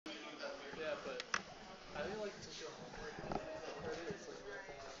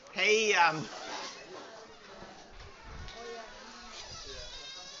Hey,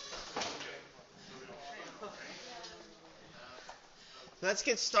 let's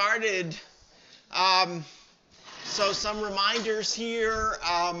get started. Um, so some reminders here.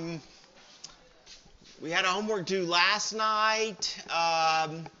 We had a homework due last night.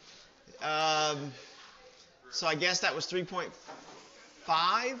 Um, so I guess that was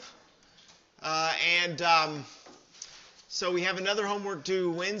 3.5. And so we have another homework due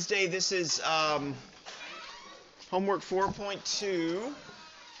Wednesday. This is homework 4.2,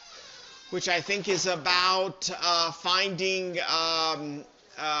 which I think is about finding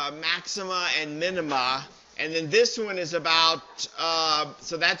maxima and minima. And then this one is about,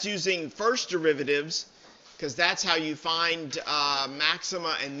 so that's using first derivatives, because that's how you find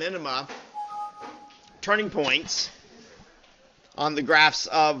maxima and minima, turning points on the graphs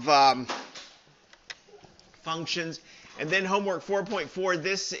of functions. And then homework 4.4,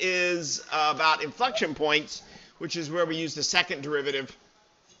 this is about inflection points, which is where we use the second derivative.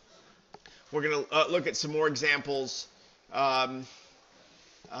 We're going to look at some more examples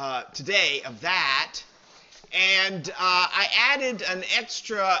today of that. And I added an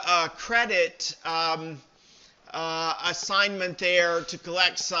extra credit assignment there to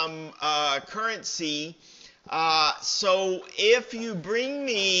collect some currency. So if you bring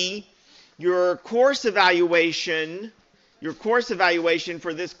me your course evaluation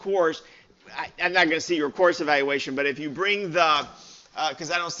for this course, I'm not going to see your course evaluation, but if you bring the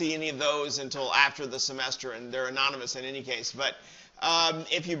because I don't see any of those until after the semester, and they're anonymous in any case. But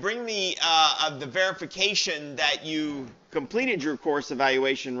if you bring me the verification that you completed your course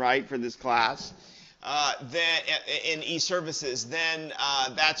evaluation right for this class, then in e-services, then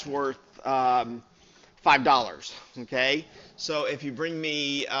that's worth $5. Okay, so if you bring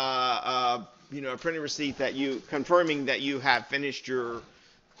me a printed receipt that you confirming that you have finished your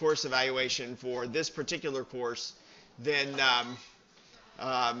course evaluation for this particular course, then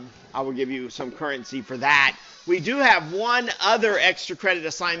I will give you some currency for that. We do have one other extra credit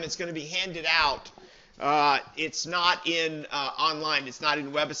assignment that's going to be handed out. It's not in online. It's not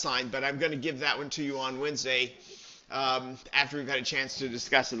in WebAssign, but I'm going to give that one to you on Wednesday after we've had a chance to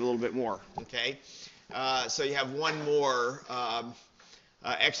discuss it a little bit more. Okay, so you have one more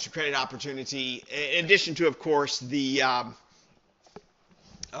extra credit opportunity, in addition to, of course, the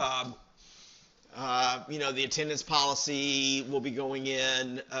the attendance policy will be going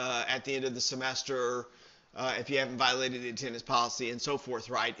in at the end of the semester if you haven't violated the attendance policy, and so forth,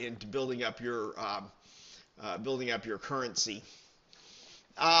 right, into building up your currency.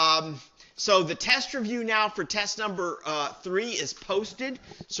 So the test review now for test number 3 is posted.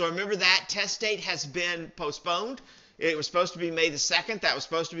 So remember that test date has been postponed. It was supposed to be May the 2nd. That was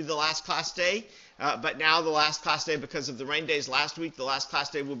supposed to be the last class day. But now the last class day, because of the rain days last week, the last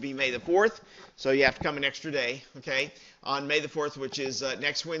class day will be May the 4th. So you have to come an extra day, okay, on May the 4th, which is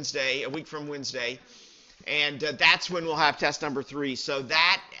next Wednesday, a week from Wednesday. And that's when we'll have test number 3. So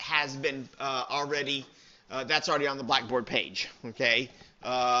that has been already, that's already on the Blackboard page, okay.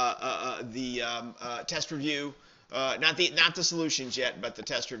 The test review, not the solutions yet, but the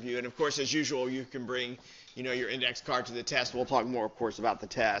test review. And of course, as usual, you can bring your index card to the test. We'll talk more, of course, about the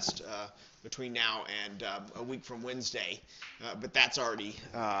test between now and a week from Wednesday, but that's already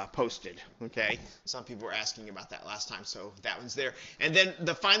posted, okay? Some people were asking about that last time, so that one's there. And then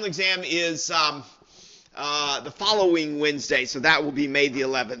the final exam is the following Wednesday, so that will be May the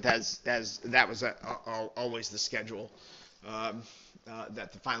 11th, as that was always the schedule,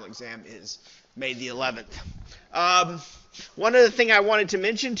 that the final exam is May the 11th. One other thing I wanted to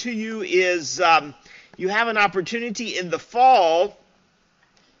mention to you is you have an opportunity in the fall.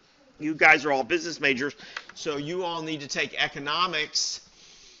 You guys are all business majors, so you all need to take economics.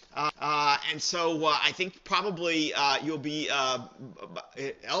 And so I think probably you'll be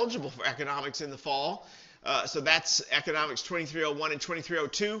eligible for economics in the fall. So that's economics 2301 and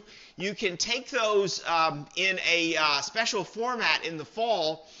 2302. You can take those in a special format in the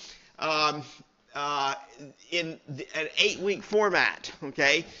fall, in an 8-week format,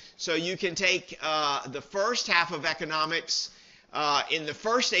 okay? So you can take the first half of economics in the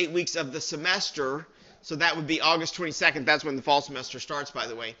first 8 weeks of the semester, so that would be August 22nd, that's when the fall semester starts, by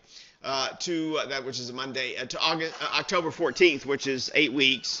the way, to that, which is a Monday, to October 14th, which is 8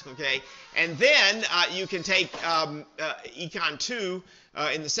 weeks, okay? And then you can take Econ 2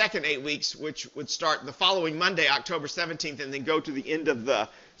 in the second 8 weeks, which would start the following Monday, October 17th, and then go to the end of the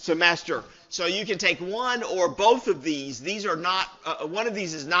semester. So you can take one or both of these. These are not, one of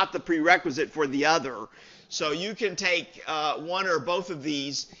these is not the prerequisite for the other. So you can take one or both of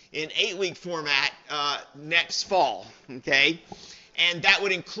these in 8-week format next fall, okay? And that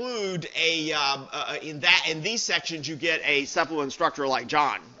would include in these sections you get a supplemental instructor like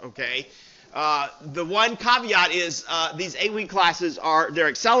John, okay? The one caveat is these 8-week classes they're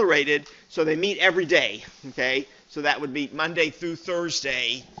accelerated, so they meet every day, okay? So that would be Monday through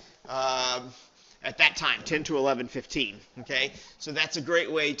Thursday at that time, 10 to 11:15, okay? So that's a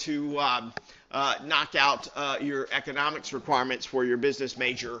great way to knock out your economics requirements for your business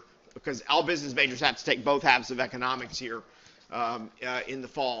major, because all business majors have to take both halves of economics here in the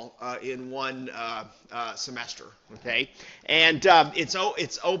fall in one semester, okay? And it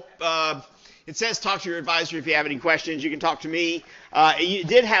says talk to your advisor if you have any questions. You can talk to me. You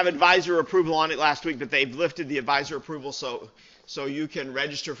did have advisor approval on it last week, but they've lifted the advisor approval, so you can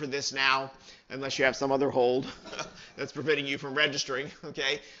register for this now, unless you have some other hold that's preventing you from registering,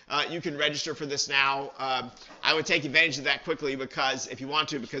 okay? You can register for this now. I would take advantage of that quickly if you want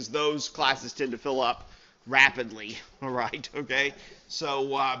to, because those classes tend to fill up rapidly, all right, okay?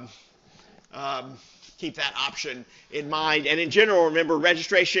 So keep that option in mind. And in general, remember,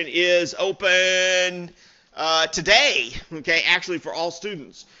 registration is open today, okay, actually for all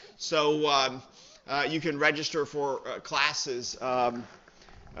students. So you can register for classes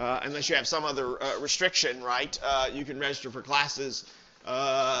unless you have some other restriction, right? You can register for classes,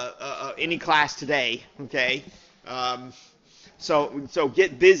 any class today, okay? So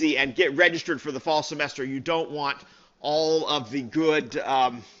get busy and get registered for the fall semester. You don't want all of the good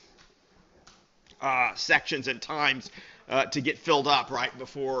sections and times to get filled up right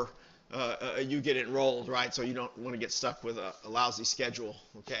before you get enrolled, right? So you don't want to get stuck with a lousy schedule,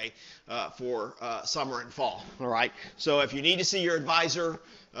 okay, for summer and fall, all right? So if you need to see your advisor,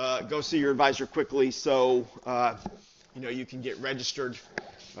 go see your advisor quickly so you can get registered.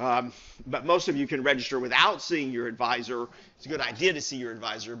 But most of you can register without seeing your advisor. It's a good idea to see your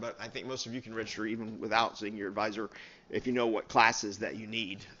advisor, but I think most of you can register even without seeing your advisor if you know what classes that you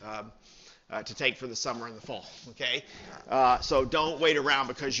need to take for the summer and the fall, okay? So don't wait around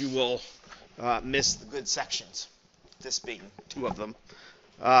because you will miss the good sections, this being 2 of them.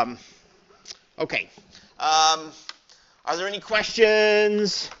 Okay. Are there any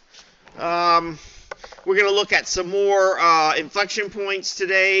questions? We're going to look at some more inflection points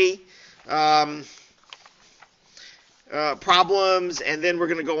today, problems, and then we're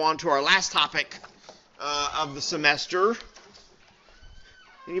going to go on to our last topic of the semester.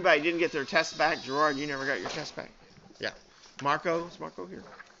 Anybody didn't get their test back? Gerard, you never got your test back? Yeah. Marco? Is Marco here?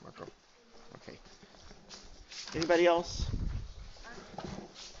 Marco. Okay. Anybody else?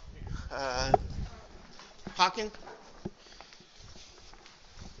 Hawken?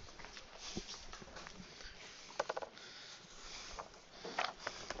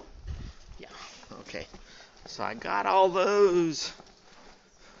 Yeah. Okay. So I got all those.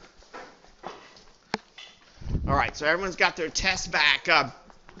 All right. So everyone's got their tests back.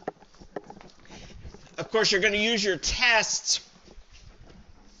 Of course, you're going to use your tests,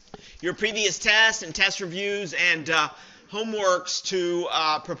 your previous tests and test reviews and homeworks to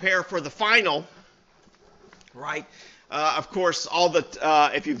prepare for the final, right? Of course,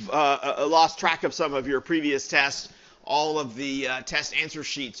 if you've lost track of some of your previous tests, all of the test answer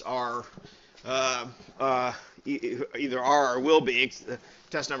sheets are either are or will be.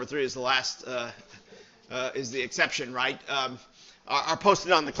 Test number 3 is the last, is the exception, right? Are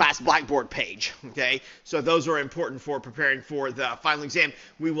posted on the class Blackboard page, okay? So those are important for preparing for the final exam.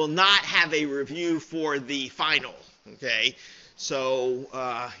 We will not have a review for the final, okay? So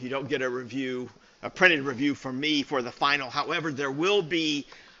you don't get a printed review from me for the final. However, there will be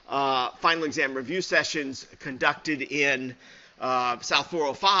final exam review sessions conducted in South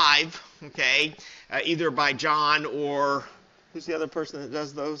 405, okay? Either by John or, who's the other person that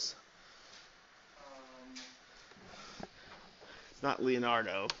does those? Not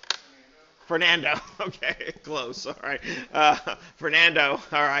Leonardo. Fernando. Okay, close. All right. Fernando.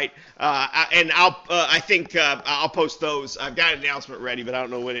 All right. And I think I'll post those. I've got an announcement ready, but I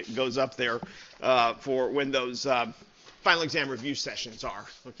don't know when it goes up there for when those final exam review sessions are.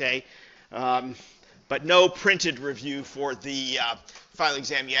 Okay. But no printed review for the final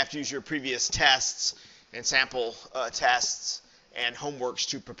exam. You have to use your previous tests and sample tests and homeworks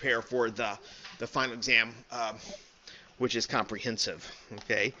to prepare for the final exam, which is comprehensive,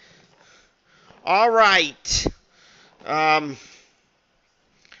 okay? All right.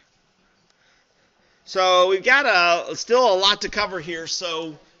 So we've got still a lot to cover here,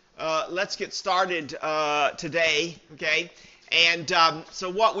 so let's get started today, okay? And so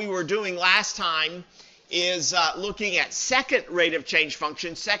what we were doing last time is looking at second rate of change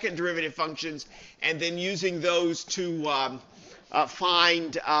functions, second derivative functions, and then using those to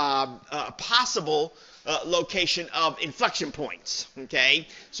find a possible location of inflection points. Okay,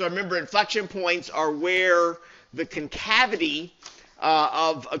 so remember, inflection points are where the concavity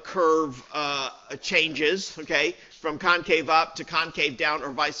of a curve changes. Okay, from concave up to concave down,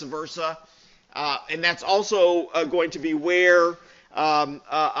 or vice versa, and that's also going to be where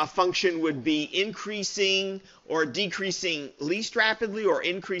a function would be increasing or decreasing least rapidly, or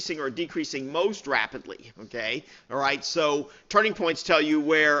increasing or decreasing most rapidly. Okay, all right. So turning points tell you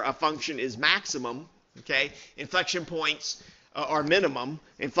where a function is maximum. Okay, inflection points are minimum.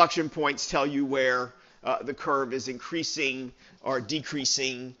 Inflection points tell you where the curve is increasing or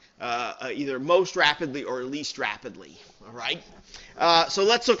decreasing either most rapidly or least rapidly. All right. So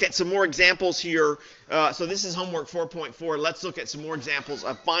let's look at some more examples here. So this is homework 4.4. Let's look at some more examples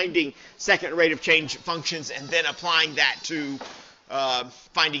of finding second rate of change functions and then applying that to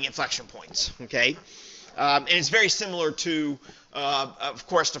finding inflection points. Okay. And it's very similar to, of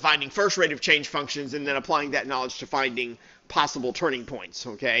course, to finding first rate of change functions and then applying that knowledge to finding possible turning points.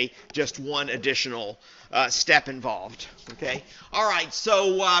 Okay. Just one additional step involved. Okay. All right.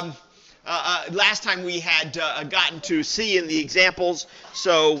 So last time we had gotten to C in the examples,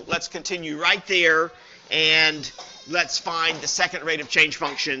 so let's continue right there and let's find the second rate of change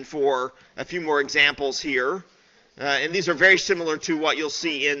function for a few more examples here. And these are very similar to what you'll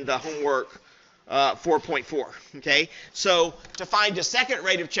see in the homework 4.4. Okay, so to find a second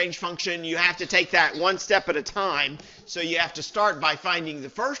rate of change function, you have to take that one step at a time. So you have to start by finding the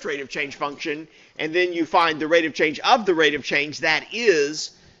first rate of change function, and then you find the rate of change of the rate of change that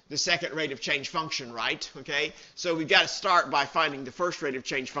is the second rate of change function, right? Okay, so we've got to start by finding the first rate of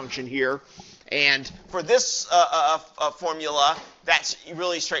change function here. And for this formula, that's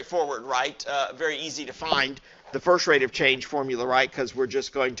really straightforward, right? Very easy to find the first rate of change formula, right? Because we're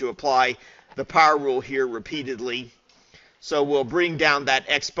just going to apply the power rule here repeatedly. So we'll bring down that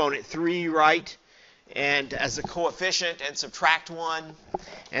exponent 3, right, and as a coefficient, and subtract 1.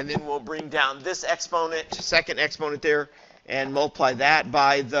 And then we'll bring down this exponent, second exponent there, and multiply that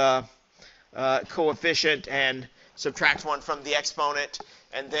by the coefficient and subtract 1 from the exponent.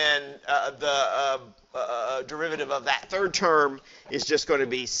 And then the derivative of that third term is just going to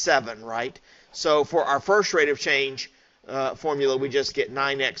be 7, right? So for our first rate of change formula, we just get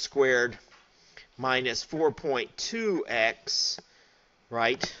 9x squared minus 4.2x,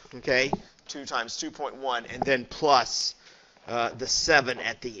 right? Okay, 2 times 2.1, and then plus the 7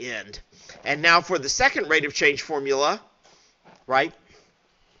 at the end. And now for the second rate of change formula, right,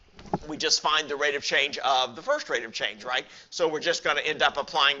 we just find the rate of change of the first rate of change, right? So we're just going to end up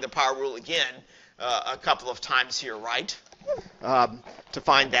applying the power rule again a couple of times here, right, to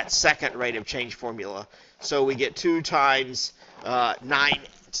find that second rate of change formula. So we get 2 times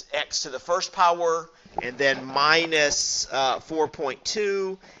 9x to the first power, and then minus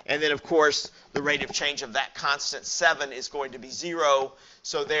 4.2, and then, of course, the rate of change of that constant 7 is going to be 0.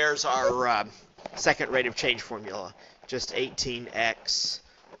 So there's our second rate of change formula, just 18x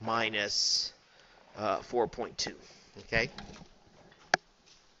minus 4.2, okay?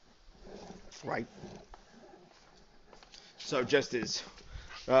 Right? So just as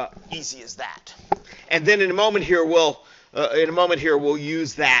easy as that. And then in a moment here, we'll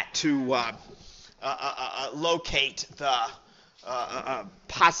use that to locate the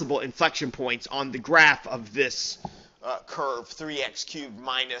possible inflection points on the graph of this curve, 3x cubed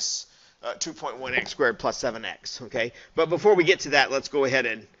minus 2.1x squared plus 7x. Okay, but before we get to that, let's go ahead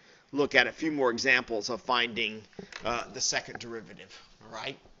and look at a few more examples of finding the second derivative. All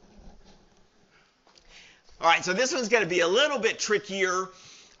right. All right, so this one's going to be a little bit trickier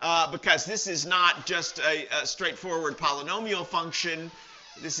because this is not just a straightforward polynomial function.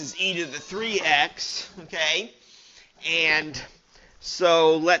 This is e to the 3x, okay? And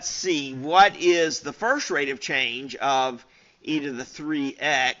so let's see, what is the first rate of change of e to the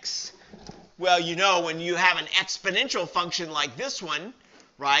 3x? Well, you know, when you have an exponential function like this one,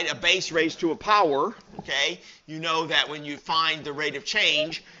 right, a base raised to a power, okay, you know that when you find the rate of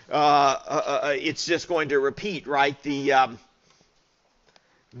change, it's just going to repeat, right, the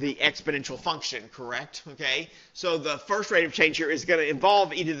exponential function, correct? Okay, so the first rate of change here is going to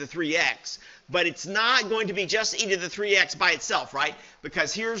involve e to the 3x, but it's not going to be just e to the 3x by itself, right?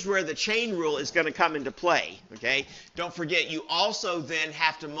 Because here's where the chain rule is going to come into play, okay? Don't forget, you also then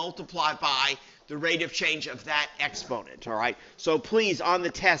have to multiply by the rate of change of that exponent, all right? So please, on the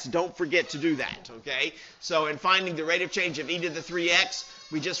test, don't forget to do that, okay? So in finding the rate of change of e to the 3x,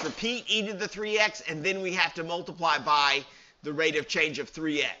 we just repeat e to the 3x, and then we have to multiply by the rate of change of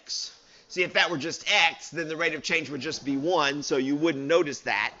 3x. See, if that were just x, then the rate of change would just be 1, so you wouldn't notice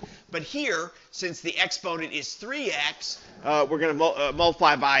that. But here, since the exponent is 3x, we're going to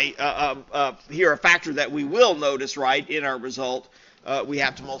multiply by, here, a factor that we will notice, right, in our result. We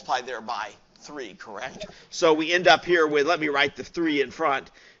have to multiply there by 3, correct? So we end up here with, let me write the 3 in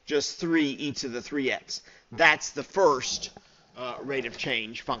front, just 3 e to the 3x. That's the first rate of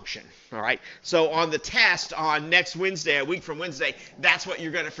change function. All right. So on the test on next Wednesday, a week from Wednesday, that's what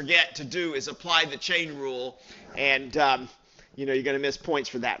you're going to forget to do is apply the chain rule, and you're going to miss points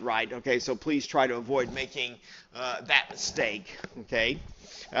for that, right? Okay. So please try to avoid making that mistake. Okay.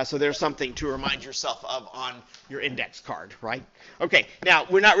 So there's something to remind yourself of on your index card, right? Okay, now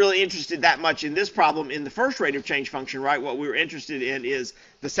we're not really interested that much in this problem in the first rate of change function, right? What we were interested in is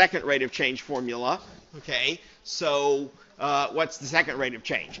the second rate of change formula. Okay, so what's the second rate of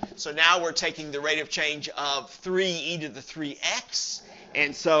change? So now we're taking the rate of change of 3 e to the 3x,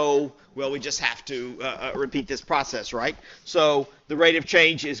 and so, well, we just have to repeat this process, right? So the rate of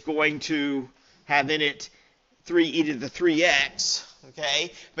change is going to have in it 3 e to the 3x.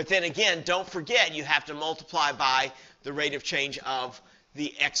 Okay, but then again, don't forget you have to multiply by the rate of change of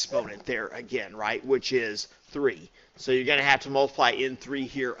the exponent there again, right, which is 3. So you're going to have to multiply in 3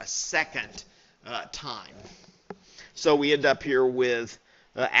 here a second time. So we end up here with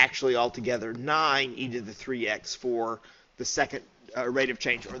actually altogether 9 e to the 3x for the second rate of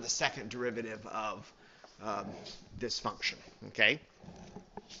change, or the second derivative of this function. Okay.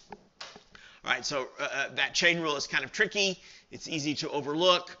 All right, so that chain rule is kind of tricky. It's easy to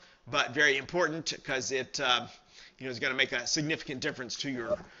overlook, but very important because it is going to make a significant difference to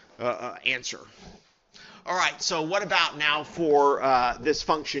your answer. All right, so what about now for this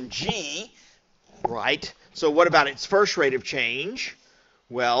function g, right? So what about its first rate of change?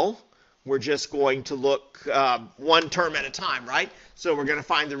 Well, we're just going to look one term at a time, right? So we're going to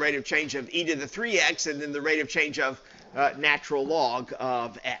find the rate of change of e to the 3x and then the rate of change of natural log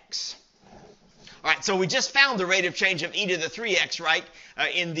of x. All right, so we just found the rate of change of e to the 3x, right,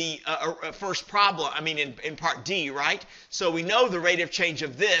 in the first problem, in part D, right? So we know the rate of change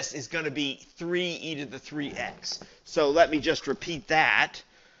of this is going to be 3 e to the 3x. So let me just repeat that,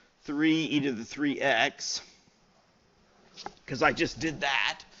 3 e to the 3x, because I just did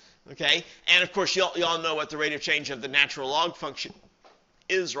that, okay? And, of course, you all know what the rate of change of the natural log function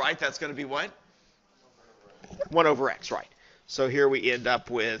is, right? That's going to be what? 1 over x, right. So here we end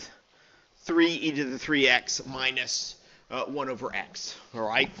up with 3 e to the 3x minus 1 over x, all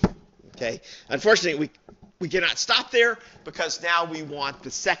right? Okay. Unfortunately, we cannot stop there because now we want the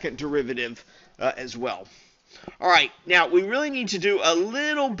second derivative as well. All right. Now, we really need to do a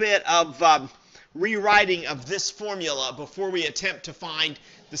little bit of rewriting of this formula before we attempt to find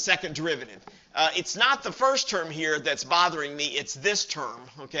the second derivative. It's not the first term here that's bothering me. It's this term,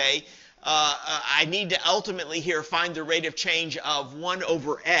 okay? I need to ultimately here find the rate of change of 1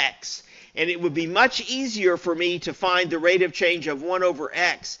 over x. And it would be much easier for me to find the rate of change of 1 over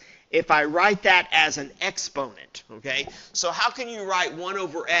x if I write that as an exponent, okay? So how can you write 1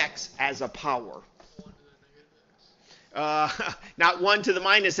 over x as a power? Not 1 to the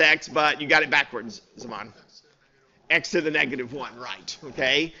minus x, but you got it backwards, Zaman. X to the negative 1, right,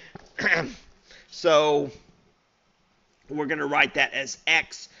 okay? So we're going to write that as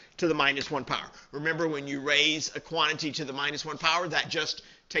x to the minus 1 power. Remember, when you raise a quantity to the minus 1 power, that just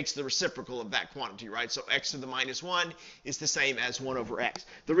takes the reciprocal of that quantity, right? So x to the minus 1 is the same as 1 over x.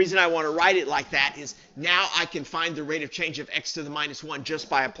 The reason I want to write it like that is now I can find the rate of change of x to the minus 1 just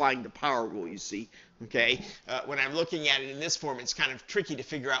by applying the power rule, you see. Okay? When I'm looking at it in this form, it's kind of tricky to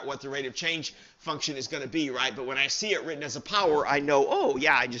figure out what the rate of change function is going to be, right? But when I see it written as a power, I know, oh,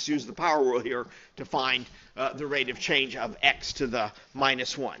 yeah, I just used the power rule here to find the rate of change of x to the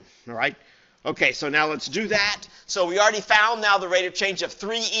minus 1, all right? Okay, so now let's do that. So we already found now the rate of change of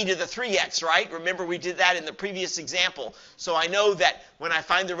 3 e to the 3x, right? Remember, we did that in the previous example. So I know that when I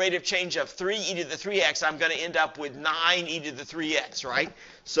find the rate of change of 3 e to the 3x, I'm going to end up with 9 e to the 3x, right?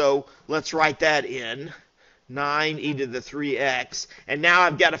 So let's write that in, 9 e to the 3x. And now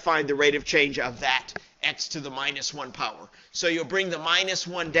I've got to find the rate of change of that x to the minus 1 power. So you'll bring the minus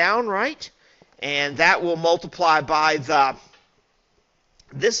 1 down, right? And that will multiply by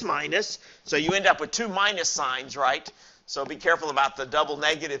this minus, so you end up with 2 minus signs, right? So be careful about the double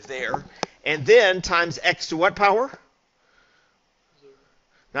negative there. And then times x to what power? 0.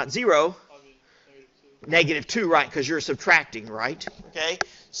 Not 0. Negative 2. Negative 2, right, because you're subtracting, right? Okay,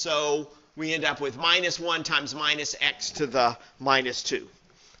 so we end up with minus 1 times minus x to the minus 2.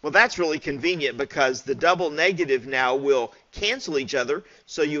 Well, that's really convenient because the double negative now will cancel each other,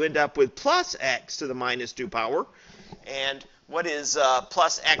 so you end up with plus x to the minus 2 power. And what is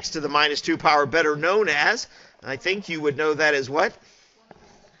plus x to the minus 2 power better known as? I think you would know that as what?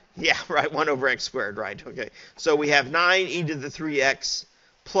 Yeah, right, 1 over x squared, right, okay. So we have 9e to the 3x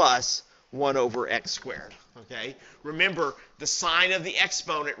plus 1 over x squared, okay. Remember, the sign of the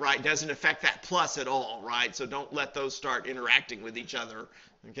exponent, right, doesn't affect that plus at all, right? So don't let those start interacting with each other,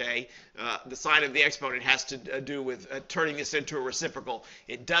 okay. The sign of the exponent has to do with turning this into a reciprocal.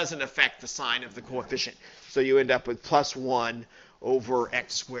 It doesn't affect the sign of the coefficient. So you end up with plus 1 over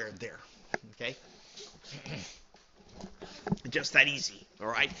x squared there, okay. Just that easy, all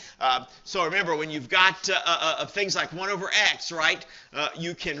right? So remember, when you've got things like 1 over x, right,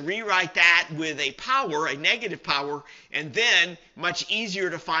 you can rewrite that with a power, a negative power, and then much easier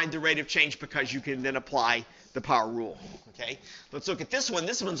to find the rate of change because you can then apply the power rule, okay? Let's look at this one.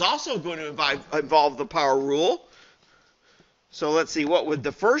 This one's also going to involve the power rule. So let's see, what would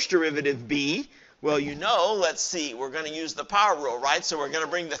the first derivative be? Well, you know, let's see, we're going to use the power rule, right? So we're going to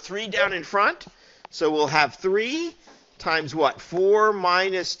bring the 3 down in front. So we'll have 3 times what? 4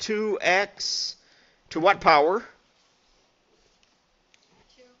 minus 2x to what power?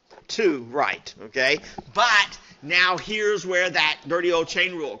 2, right, okay? But now here's where that dirty old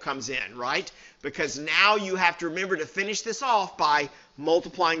chain rule comes in, right? Because now you have to remember to finish this off by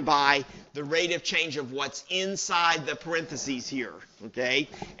multiplying by the rate of change of what's inside the parentheses here, okay?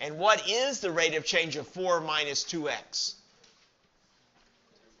 And what is the rate of change of 4 minus 2x?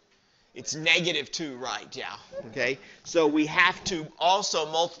 It's negative 2, right, yeah, okay? So we have to also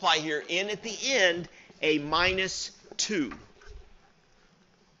multiply here in at the end a minus 2.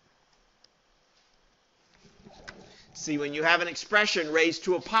 See, when you have an expression raised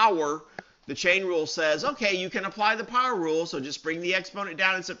to a power, the chain rule says, okay, you can apply the power rule, so just bring the exponent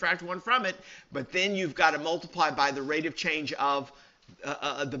down and subtract 1 from it, but then you've got to multiply by the rate of change of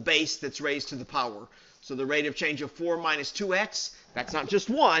the base that's raised to the power. So the rate of change of 4 minus 2x, that's not just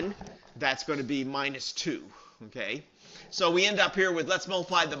 1, that's going to be minus 2, okay? So we end up here with, let's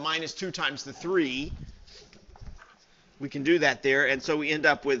multiply the minus 2 times the 3. We can do that there, and so we end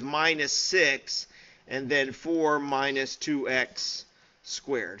up with minus 6, and then 4 minus 2x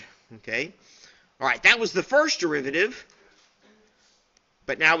squared, okay? All right, that was the first derivative,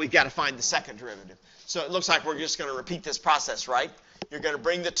 but now we've got to find the second derivative. So it looks like we're just going to repeat this process, right? You're going to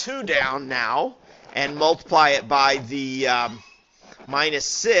bring the 2 down now and multiply it by the minus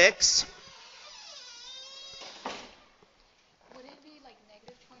 6. Would it be like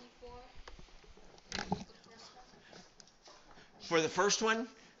negative 24? For the first one? Yeah,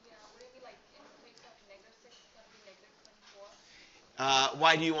 would it be like in place of negative 6, it's going to be negative 24?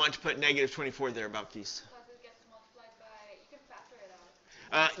 Why do you want to put negative 24 there, Balkis? Because it gets multiplied by, you can factor it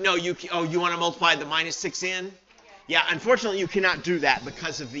out. No, you want to multiply the minus 6 in? Yeah, unfortunately you cannot do that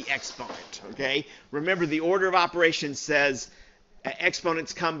because of the exponent, okay? Remember, the order of operations says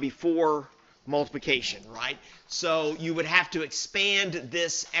exponents come before multiplication, right? So you would have to expand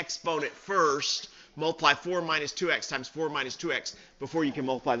this exponent first, multiply 4 minus 2x times 4 minus 2x before you can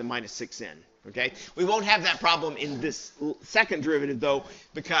multiply the minus 6 in, okay? We won't have that problem in this second derivative, though,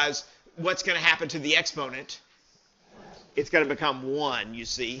 because what's going to happen to the exponent? It's going to become 1, you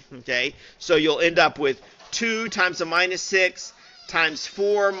see, okay? So you'll end up with 2 times the minus 6 times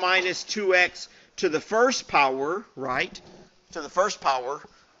 4 minus 2x to the first power, right? To the first power.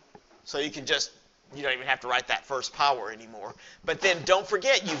 So you can just, you don't even have to write that first power anymore. But then don't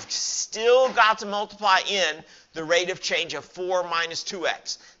forget, you've still got to multiply in the rate of change of 4 minus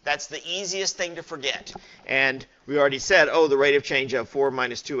 2x. That's the easiest thing to forget. And we already said, oh, the rate of change of 4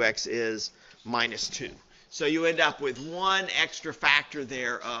 minus 2x is minus 2. So you end up with one extra factor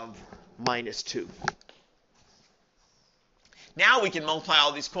there of minus 2. Now we can multiply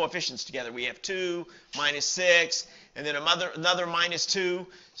all these coefficients together. We have 2, minus 6, and then another minus 2.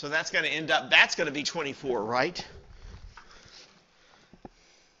 So that's going to end up, that's going to be 24, right?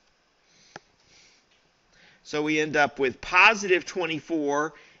 So we end up with positive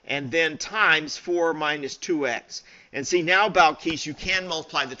 24 and then times 4 minus 2x. And see, now, Balkis, you can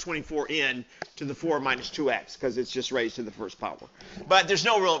multiply the 24 in to the 4 minus 2x because it's just raised to the first power. But there's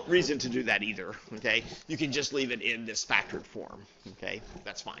no real reason to do that either, okay? You can just leave it in this factored form, okay?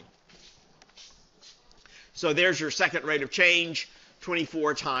 That's fine. So there's your second rate of change,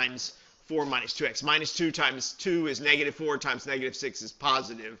 24 times 4 minus 2x. Minus 2 times 2 is negative 4 times negative 6 is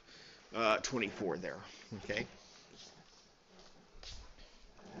positive 24 there, okay?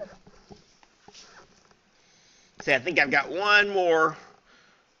 See, I think I've got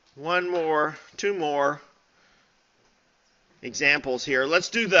two more examples here. Let's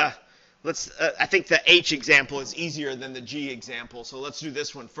do the I think the H example is easier than the G example, so let's do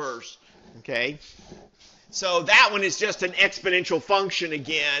this one first. Okay. So that one is just an exponential function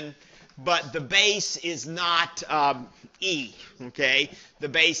again, but the base is not e. Okay. The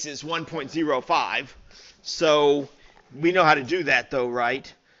base is 1.05. So we know how to do that though,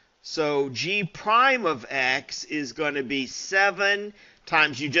 right? So g prime of x is going to be 7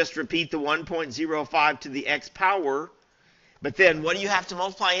 times, you just repeat the 1.05 to the x power. But then what do you have to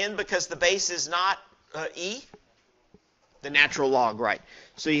multiply in because the base is not e? The natural log, right.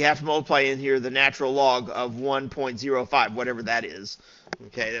 So you have to multiply in here the natural log of 1.05, whatever that is.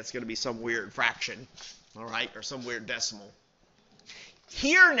 Okay, that's going to be some weird fraction, all right, or some weird decimal.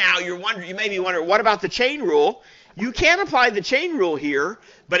 Here now you may be wondering, what about the chain rule? You can apply the chain rule here,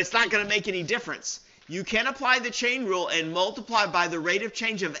 but it's not going to make any difference. You can apply the chain rule and multiply by the rate of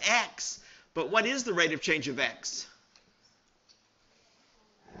change of x, but what is the rate of change of x?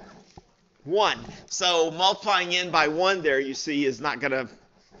 1. So multiplying in by 1 there, you see, is not going to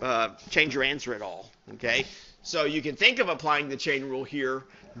change your answer at all. Okay? So you can think of applying the chain rule here,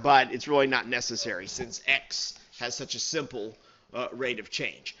 but it's really not necessary since x has such a simple rate of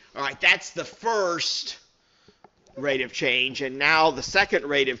change. All right, that's the first rate of change. And now the second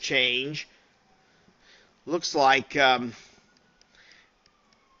rate of change looks like we're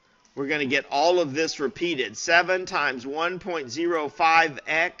going to get all of this repeated. 7 times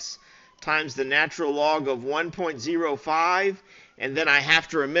 1.05x times the natural log of 1.05. And then I have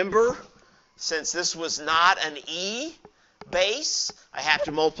to remember, since this was not an e base, I have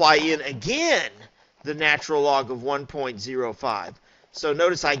to multiply in again the natural log of 1.05. So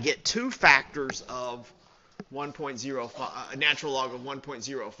notice I get 2 factors of 1.05, a natural log of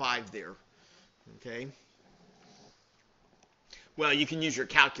 1.05 there. Okay. Well, you can use your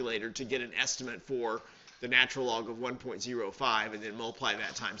calculator to get an estimate for the natural log of 1.05 and then multiply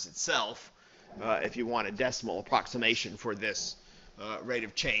that times itself if you want a decimal approximation for this rate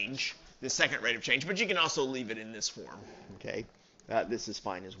of change, this second rate of change. But you can also leave it in this form. Okay, this is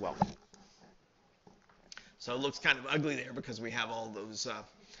fine as well. So it looks kind of ugly there because we have all those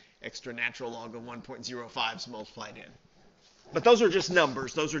extra natural log of 1.05s multiplied in. But those are just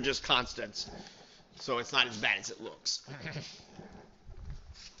numbers. Those are just constants. So it's not as bad as it looks.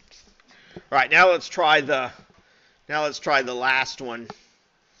 All right, now let's try the last one.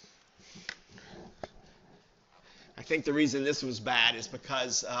 I think the reason this was bad is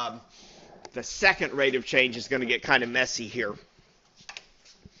because the second rate of change is going to get kind of messy here.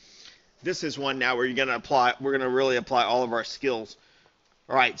 This is one now where we're going to really apply all of our skills.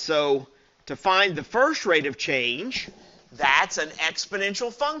 All right, so to find the first rate of change, that's an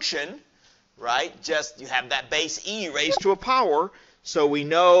exponential function, right? Just you have that base e raised to a power. So we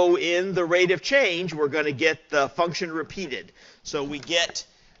know in the rate of change, we're going to get the function repeated. So we get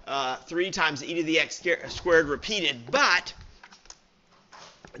 3 times e to the x squared repeated, but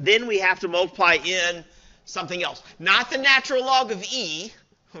then we have to multiply in something else. Not the natural log of e,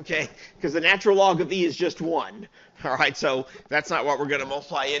 okay, because the natural log of e is just 1. All right, so that's not what we're going to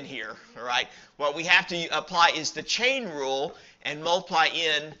multiply in here. All right, what we have to apply is the chain rule and multiply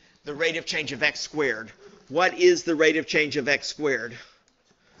in the rate of change of x squared. What is the rate of change of x squared?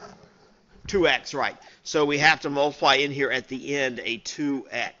 2x, right. So we have to multiply in here at the end a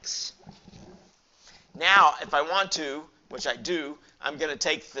 2x. Now, if I want to, which I do, I'm going to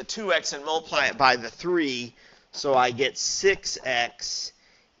take the 2x and multiply it by the 3, so I get 6x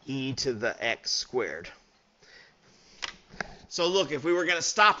e to the x squared. So look, if we were going to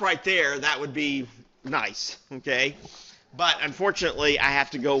stop right there, that would be nice, okay? But unfortunately, I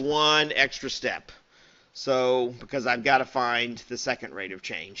have to go one extra step. So, because I've got to find the second rate of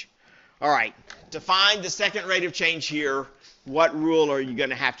change. All right, to find the second rate of change here, what rule are you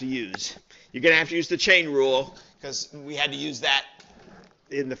going to have to use? You're going to have to use the chain rule, because we had to use that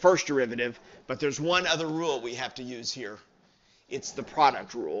in the first derivative, but there's one other rule we have to use here. It's the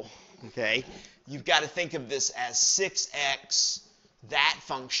product rule, okay? You've got to think of this as 6x, that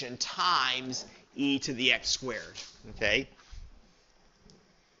function, times e to the x squared, okay?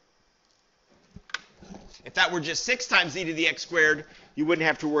 If that were just 6 times e to the x squared, you wouldn't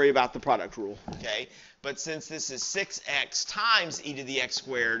have to worry about the product rule, okay? But since this is 6x times e to the x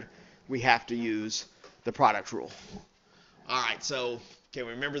squared, we have to use the product rule. All right, so can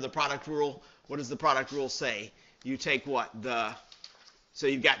we remember the product rule? What does the product rule say? You take what? So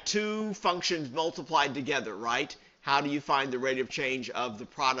you've got 2 functions multiplied together, right? How do you find the rate of change of the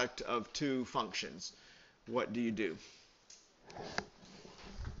product of 2 functions? What do you do?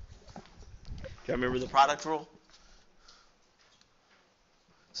 Do you remember the product rule?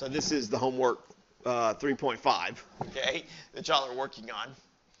 So this is the homework 3.5, okay, that y'all are working on.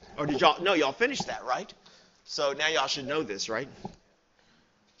 Or did y'all? No, y'all finished that, right? So now y'all should know this, right?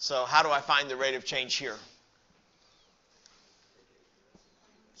 So how do I find the rate of change here?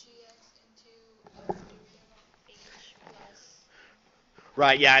 GX into h plus.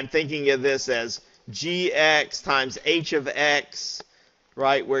 Right, yeah, I'm thinking of this as gx times h of x,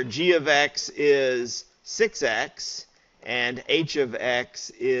 right, where g of x is 6x and h of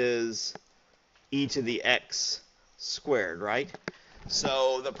x is e to the x squared, right?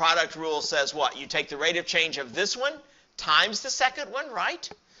 So the product rule says what? You take the rate of change of this one times the second one, right?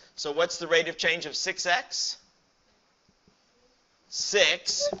 So what's the rate of change of 6x?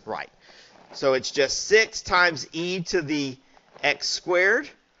 6, right. So it's just 6 times e to the x squared,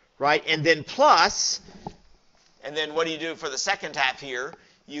 right? And then plus, and then what do you do for the second half here?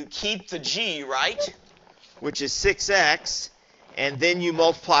 You keep the g, right? Which is 6x, and then you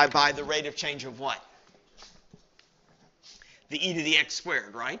multiply by the rate of change of what? The e to the x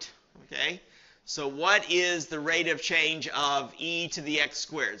squared, right? Okay. So what is the rate of change of e to the x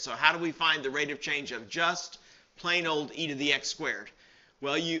squared? So how do we find the rate of change of just plain old e to the x squared?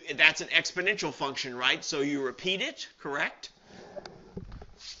 Well, that's an exponential function, right? So you repeat it, correct?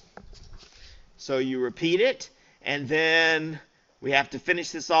 So you repeat it, and then we have to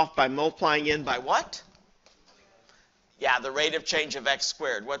finish this off by multiplying in by what? Yeah, the rate of change of x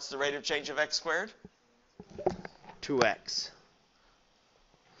squared. What's the rate of change of x squared? 2x.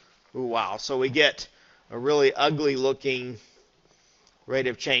 Ooh, wow. So we get a really ugly looking rate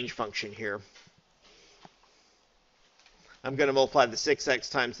of change function here. I'm going to multiply the 6x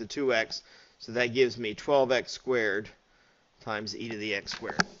times the 2x, so that gives me 12x squared times e to the x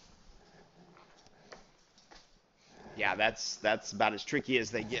squared. Yeah, that's about as tricky as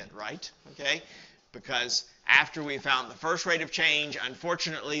they get, right? Okay? Because after we found the first rate of change,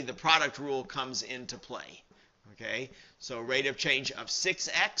 unfortunately, the product rule comes into play. Okay? So rate of change of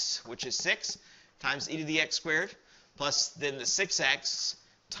 6x, which is 6, times e to the x squared, plus then the 6x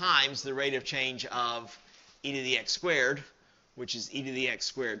times the rate of change of e to the x squared, which is e to the x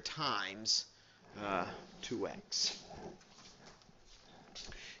squared times 2x.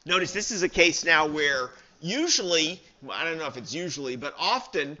 Notice this is a case now where usually, well, I don't know if it's usually, but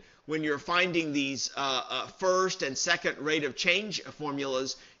often when you're finding these first and second rate of change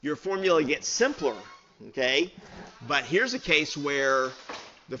formulas, your formula gets simpler, okay? But here's a case where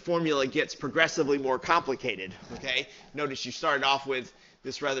the formula gets progressively more complicated, okay? Notice you started off with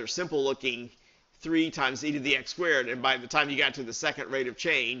this rather simple looking 3 times e to the x squared, and by the time you got to the second rate of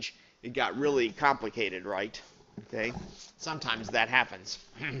change, it got really complicated, right? Okay? Sometimes that happens.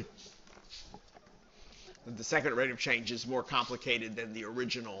 The second rate of change is more complicated than the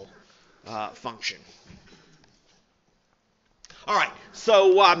original function. All right,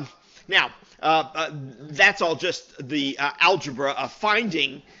 so now that's all just the algebra of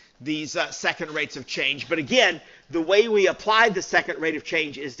finding these second rates of change. But again, the way we apply the second rate of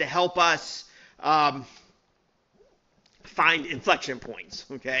change is to help us find inflection points.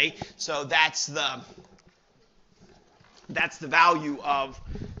 Okay, so that's the value of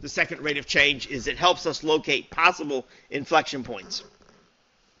the second rate of change, is it helps us locate possible inflection points.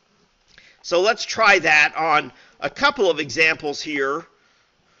 So let's try that on a couple of examples here.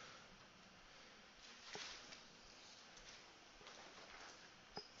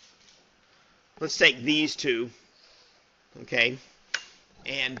 Let's take these two, okay,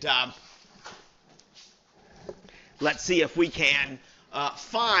 and let's see if we can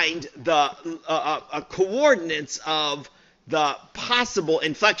find the coordinates of the possible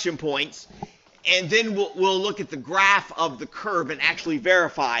inflection points, and then we'll look at the graph of the curve and actually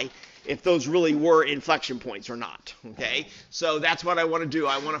verify if those really were inflection points or not. Okay, so that's what I want to do.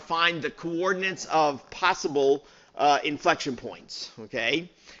 I want to find the coordinates of possible inflection points. Okay,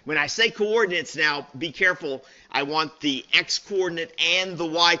 when I say coordinates now, be careful. I want the x coordinate and the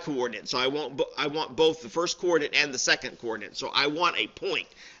y coordinate. So I want both the first coordinate and the second coordinate. So I want a point.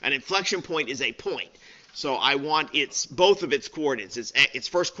 An inflection point is a point. So I want both of its coordinates, its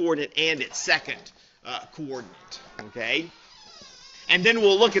first coordinate and its second coordinate. Okay? And then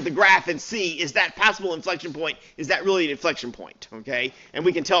we'll look at the graph and see, is that possible inflection point, is that really an inflection point? Okay? And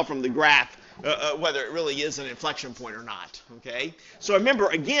we can tell from the graph whether it really is an inflection point or not. Okay? So remember,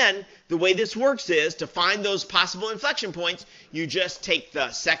 again, the way this works is to find those possible inflection points, you just take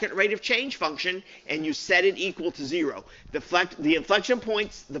the second rate of change function and you set it equal to 0. The inflection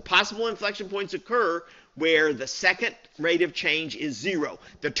points, the possible inflection points occur where the second rate of change is 0.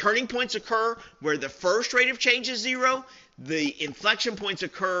 The turning points occur where the first rate of change is 0. The inflection points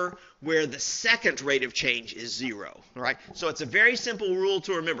occur where the second rate of change is 0. All right? So it's a very simple rule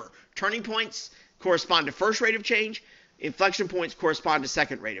to remember. Turning points correspond to first rate of change. inflection points correspond to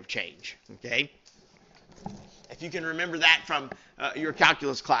second rate of change, okay? If you can remember that from your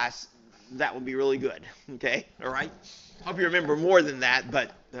calculus class, that would be really good, okay? All right? Hope you remember more than that,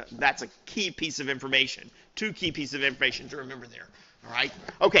 but that's a key piece of information. 2 key pieces of information to remember there, all right?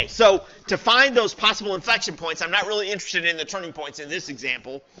 Okay, so to find those possible inflection points, I'm not really interested in the turning points in this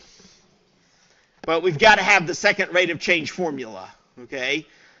example, but we've got to have the second rate of change formula, okay?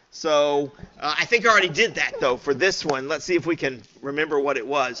 So I think I already did that, though, for this one. Let's see if we can remember what it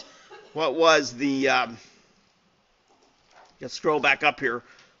was. What was the, let's scroll back up here.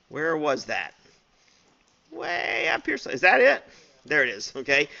 Where was that? Way up here. Is that it? There it is,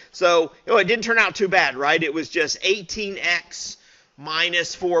 okay? So it didn't turn out too bad, right? It was just 18x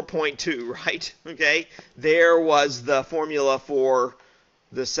minus 4.2, right? Okay? There was the formula for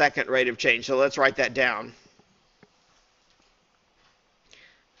the second rate of change. So let's write that down.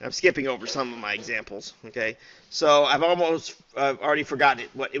 I'm skipping over some of my examples, okay? So I've almost already forgotten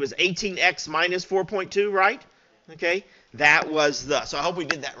it. It was 18x minus 4.2, right? Okay? That was so I hope we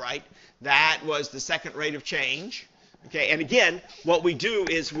did that right. That was the second rate of change. Okay, and again, what we do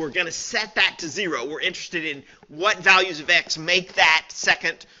is we're going to set that to 0. We're interested in what values of x make that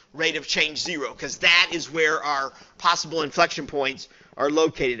second rate of change 0, because that is where our possible inflection points are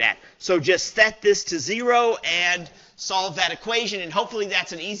located at. So just set this to 0 and solve that equation, and hopefully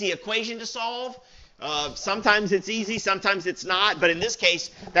that's an easy equation to solve. Sometimes it's easy, sometimes it's not, but in this case,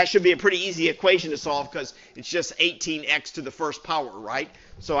 that should be a pretty easy equation to solve because it's just 18x to the first power, right?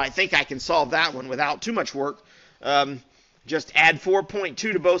 So I think I can solve that one without too much work. Just add 4.2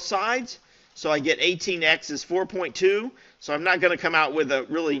 to both sides, so I get 18x is 4.2. So I'm not going to come out with a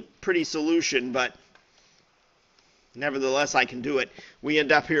really pretty solution, but nevertheless I can do it. We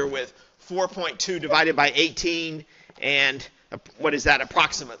end up here with 4.2 divided by 18, and what is that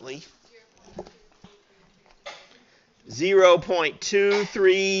approximately?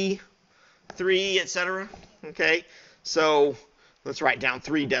 0.233, etc. Okay, so let's write down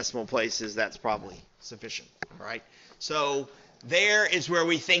 3 decimal places. That's probably sufficient. All right. So there is where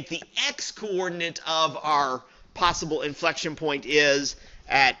we think the x-coordinate of our possible inflection point is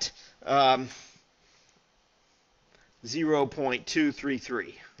at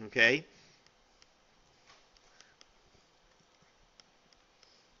 0.233. Okay.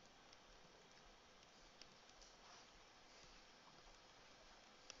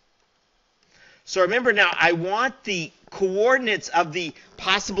 So remember now, I want the coordinates of the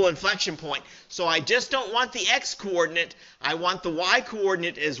possible inflection point. So I just don't want the x-coordinate, I want the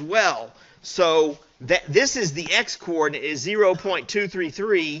y-coordinate as well. So this is the x-coordinate, is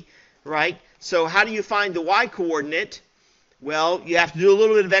 0.233, right? So how do you find the y-coordinate? Well, you have to do a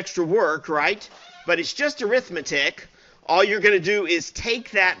little bit of extra work, right? But it's just arithmetic. All you're going to do is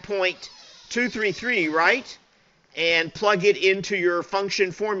take that 0.233, right? And plug it into your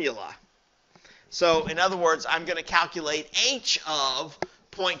function formula. So, in other words, I'm going to calculate h of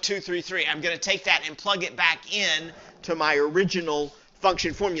 0.233. I'm going to take that and plug it back in to my original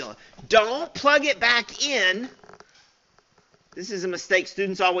function formula. Don't plug it back in. This is a mistake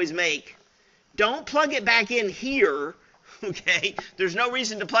students always make. Don't plug it back in here, okay? There's no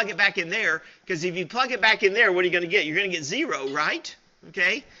reason to plug it back in there, because if you plug it back in there, what are you going to get? You're going to get 0, right?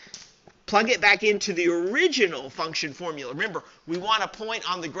 Okay? Plug it back into the original function formula. Remember, we want a point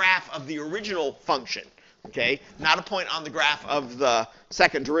on the graph of the original function, okay? Not a point on the graph of the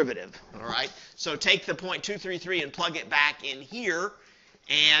second derivative, all right? So take the 0.233 and plug it back in here,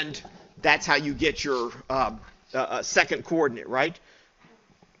 and that's how you get your second coordinate, right?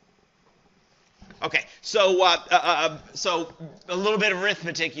 Okay, so so a little bit of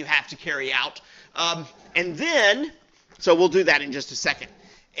arithmetic you have to carry out. And then, so we'll do that in just a second.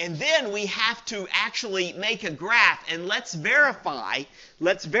 And then we have to actually make a graph, and let's verify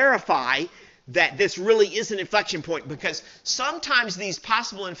that this really is an inflection point, because sometimes these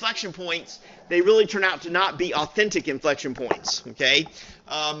possible inflection points, they really turn out to not be authentic inflection points, okay?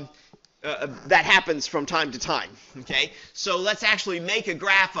 That happens from time to time, okay? So let's actually make a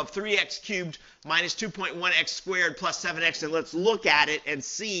graph of 3x cubed minus 2.1x squared plus 7x, and let's look at it and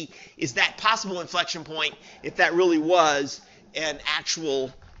see, is that possible inflection point, if that really was an actual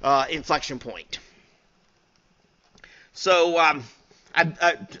inflection point. So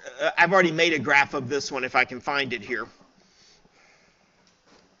I've already made a graph of this one, if I can find it here.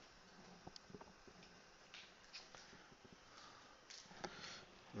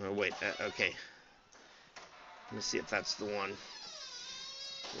 Oh, wait, okay. Let me see if that's the one.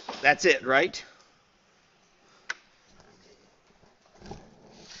 That's it, right?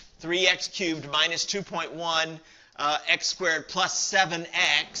 3x cubed minus 2.1 x squared plus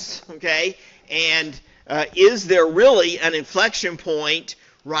 7x, okay? And is there really an inflection point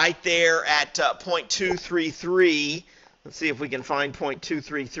right there at 0.233? Let's see if we can find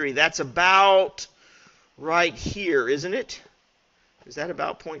 0.233. That's about right here, isn't it? Is that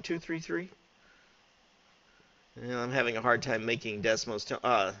about 0.233? I'm having a hard time making Desmos.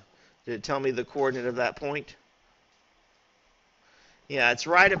 Did it tell me the coordinate of that point? Yeah, it's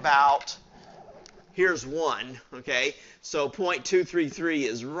right about, here's 1, okay? So 0.233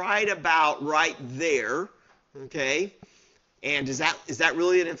 is right about right there, okay? And is that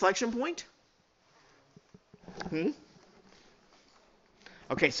really an inflection point?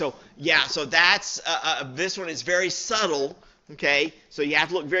 Okay, so yeah, so that's this one is very subtle. Okay, so you have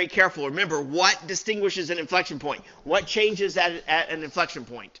to look very careful. Remember, what distinguishes an inflection point? What changes at an inflection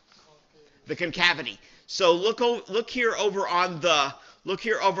point? The concavity. So look here over on the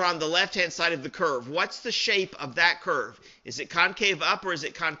left-hand side of the curve. What's the shape of that curve? Is it concave up or is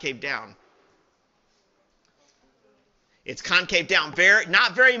it concave down? It's concave down.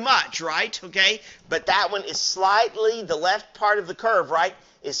 Not very much, right? Okay, but that one is slightly, the left part of the curve, right,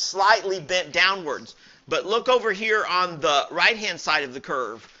 is slightly bent downwards. But look over here on the right-hand side of the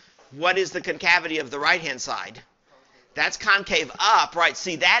curve. What is the concavity of the right-hand side? That's concave up, right?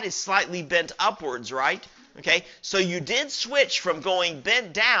 See, that is slightly bent upwards, right? Okay, so you did switch from going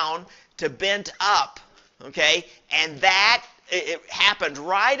bent down to bent up, okay? And that, it happened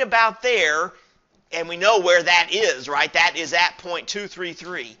right about there, and we know where that is, right? That is at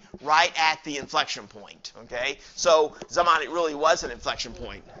 0.233, right at the inflection point, okay? So, Zaman, it really was an inflection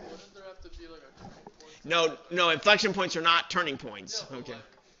point. Wouldn't there have to be like a turning point? No, inflection points are not turning points. Yeah, Okay. Like,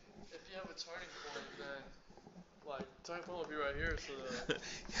 if you have a turning point, then like turning point will be right here. So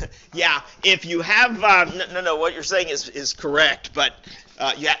Yeah, if you have no, what you're saying is correct, but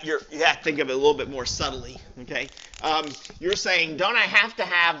you have to think of it a little bit more subtly. Okay, you're saying, don't I have to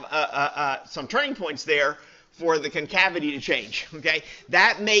have some turning points there for the concavity to change? Okay,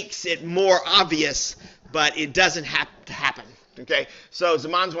 that makes it more obvious, but it doesn't have to happen. Okay, so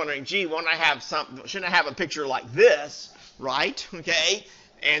Zaman's wondering, gee, shouldn't I have a picture like this, right? Okay,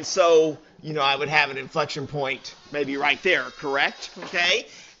 and so, I would have an inflection point maybe right there, correct? Okay,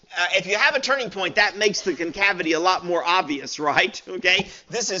 if you have a turning point, that makes the concavity a lot more obvious, right? Okay,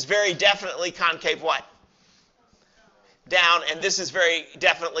 this is very definitely concave what? Down, and this is very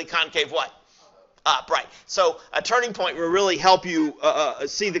definitely concave what? Up, right. So a turning point will really help you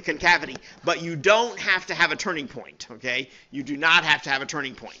see the concavity, but you don't have to have a turning point, okay? You do not have to have a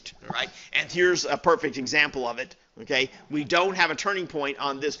turning point, all right? And here's a perfect example of it, okay? We don't have a turning point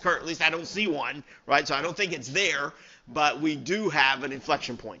on this curve. At least I don't see one, right? So I don't think it's there, but we do have an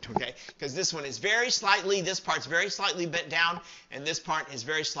inflection point, okay? Because this one is this part's very slightly bent down, and this part is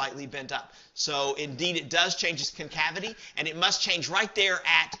very slightly bent up. So indeed, it does change its concavity, and it must change right there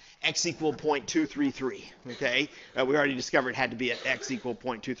at x equal 0.233, okay? We already discovered it had to be at x equal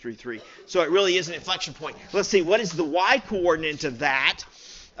 0.233. So it really is an inflection point. Let's see, what is the y coordinate of that?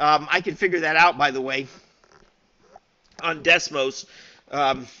 I can figure that out, by the way, on Desmos.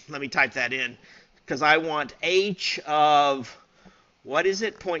 Let me type that in, because I want h of, what is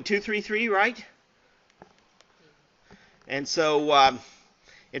it, 0.233, right? And so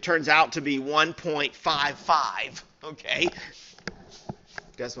it turns out to be 1.55, okay?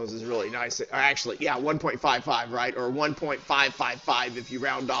 Desmos is really nice. Actually, yeah, 1.55, right? Or 1.555 if you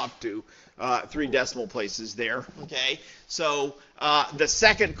round off to 3 decimal places there. Okay, so the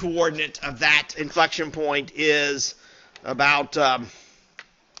second coordinate of that inflection point is about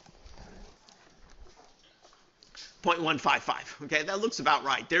 0.155. Okay, that looks about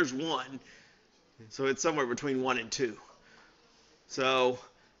right. There's 1. So it's somewhere between 1 and 2. So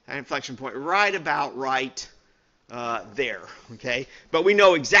that inflection point right about right there, okay? But we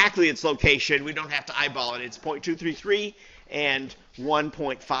know exactly its location. We don't have to eyeball it. It's 0.233 and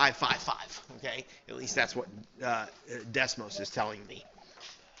 1.555, okay? At least that's what Desmos is telling me.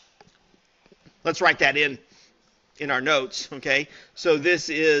 Let's write that in our notes, okay? So this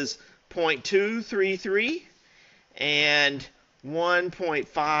is 0.233 and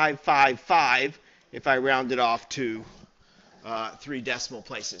 1.555 if I round it off to 3 decimal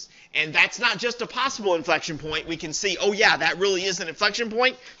places. And that's not just a possible inflection point. We can see, oh yeah, that really is an inflection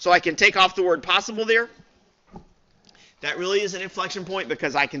point, so I can take off the word possible there. That really is an inflection point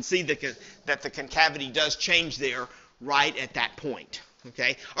because I can see that the concavity does change there right at that point.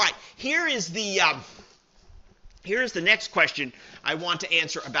 Okay? All right, here's the next question I want to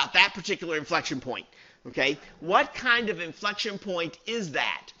answer about that particular inflection point. Okay? What kind of inflection point is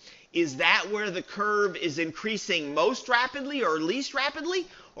that? Is that where the curve is increasing most rapidly or least rapidly?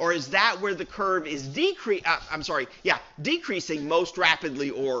 Or is that where the curve is decreasing most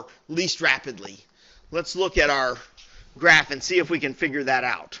rapidly or least rapidly? let's look at our graph and see if we can figure that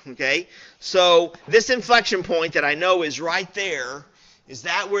out, okay? So this inflection point that I know is right there, is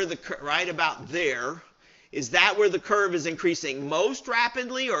that where the, right about there, is that where the curve is increasing most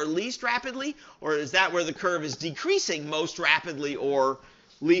rapidly or least rapidly? Or is that where the curve is decreasing most rapidly or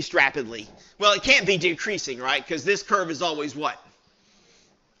least rapidly? Well, it can't be decreasing, right? Because this curve is always what?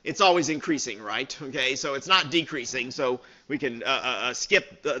 It's always increasing, right? Okay, so it's not decreasing, so we can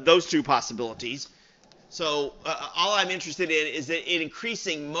skip those two possibilities. So all I'm interested in is it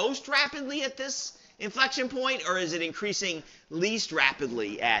increasing most rapidly at this inflection point, or is it increasing least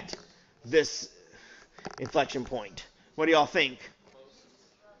rapidly at this inflection point? What do y'all think?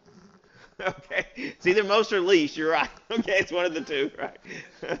 Okay, it's either most or least. You're right. Okay, it's one of the two, right?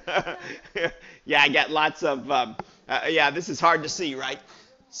 Yeah, I got lots of. Yeah, this is hard to see, right?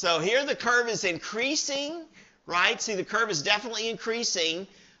 So here the curve is increasing, right? See, the curve is definitely increasing.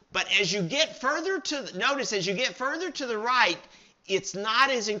 But as you get further to, notice as you get further to the right, it's not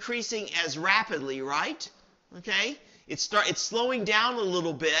as increasing as rapidly, right? Okay? It's slowing down a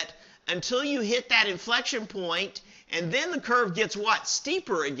little bit until you hit that inflection point, and then the curve gets what?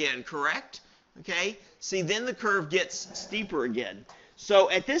 Steeper again, correct? Okay? See, then the curve gets steeper again.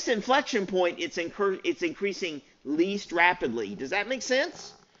 So at this inflection point, it's increasing least rapidly. Does that make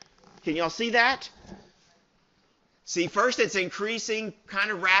sense? Can y'all see that? See, first it's increasing kind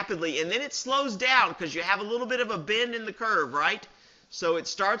of rapidly, and then it slows down because you have a little bit of a bend in the curve, right? So it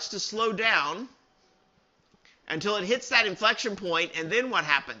starts to slow down until it hits that inflection point, and then what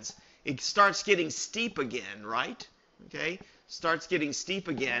happens? It starts getting steep again, right? Okay? Starts getting steep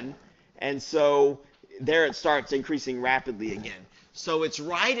again, and so there it starts increasing rapidly again. So it's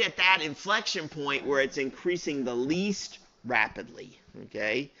right at that inflection point where it's increasing the least rapidly,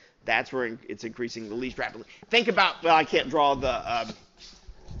 okay? That's where it's increasing the least rapidly. Think about, well, I can't draw the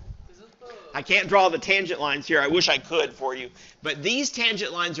tangent lines here. I wish I could for you. But these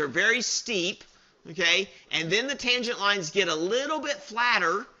tangent lines are very steep, okay? And then the tangent lines get a little bit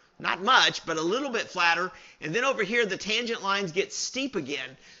flatter, not much, but a little bit flatter. And then over here, the tangent lines get steep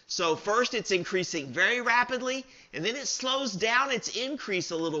again. So first it's increasing very rapidly, and then it slows down its increase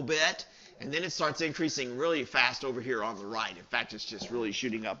a little bit. And then it starts increasing really fast over here on the right. In fact, it's just really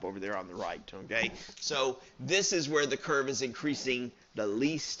shooting up over there on the right, okay? So this is where the curve is increasing the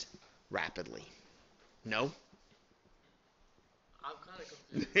least rapidly. No? I'm kind of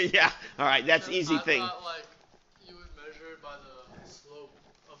confused. Yeah, all right, that's easy thing. I thought, like, you would measure it by the slope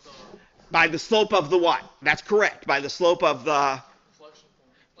of the... By the slope of the what? That's correct, by the slope of the... Inflection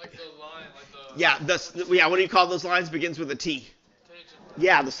point. Like the line, like the... Yeah, what do you call those lines? Begins with a T.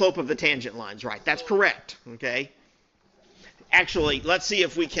 Yeah, the slope of the tangent lines, right. That's correct, okay? Actually, let's see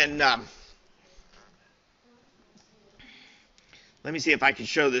if we can, let me see if I can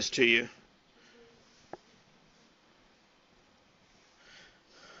show this to you.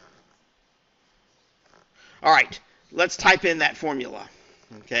 All right, let's type in that formula,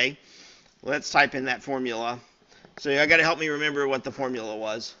 okay? Let's type in that formula. So I got to help me remember what the formula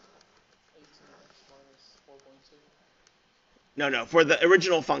was. No, for the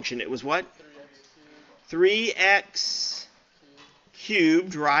original function, it was what? 3x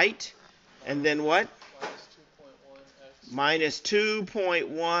cubed, right? And then what? Minus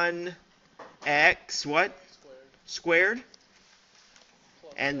 2.1x, what? Squared.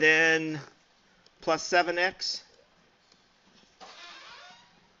 And then plus 7x.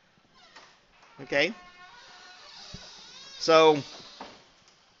 Okay. So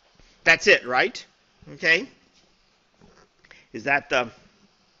that's it, right? Okay. Is that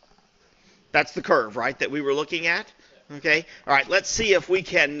that's the curve, right, that we were looking at? Okay. All right, let's see if we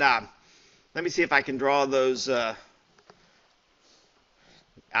can, let me see if I can draw those, there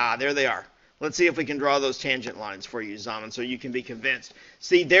they are. Let's see if we can draw those tangent lines for you, Zaman, so you can be convinced.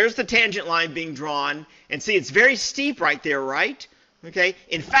 See, there's the tangent line being drawn, and see, it's very steep right there, right? Okay.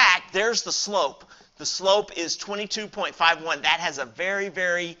 In fact, there's the slope. The slope is 22.51. That has a very,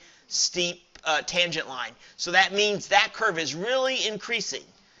 very steep tangent line. So that means that curve is really increasing.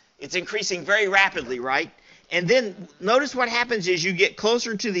 It's increasing very rapidly, right? And then notice what happens is you get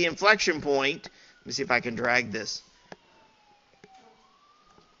closer to the inflection point. Let me see if I can drag this.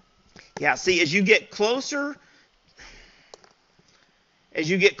 Yeah, see, as you get closer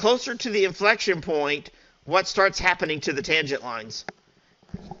to the inflection point, what starts happening to the tangent lines?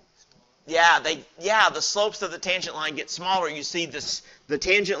 Yeah, the slopes of the tangent line get smaller. You see the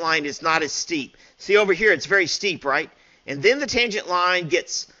tangent line is not as steep. See over here, it's very steep, right? And then the tangent line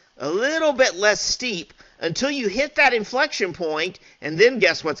gets a little bit less steep until you hit that inflection point, and then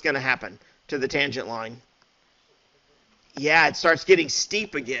guess what's going to happen to the tangent line? Yeah, it starts getting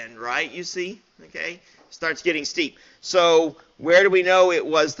steep again, right? You see? Okay? Starts getting steep. So where do we know it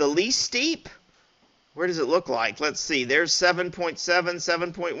was the least steep? Where does it look like? Let's see. There's 7.7,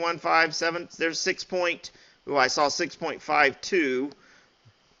 7.15, 7. There's 6. Oh, I saw 6.52.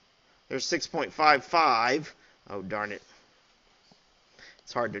 There's 6.55. Oh, darn it.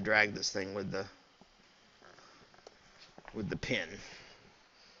 It's hard to drag this thing with the pin.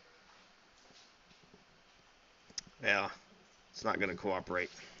 Yeah, it's not going to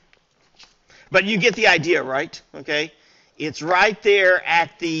cooperate. But you get the idea, right? Okay, it's right there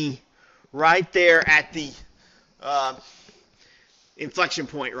at the inflection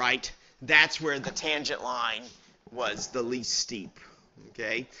point, right? That's where the tangent line was the least steep.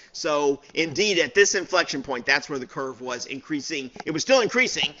 Okay, so indeed at this inflection point, that's where the curve was increasing. It was still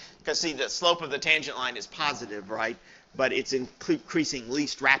increasing because see the slope of the tangent line is positive, right? But it's increasing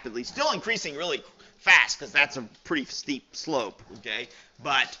least rapidly. Still increasing really fast because that's a pretty steep slope. Okay,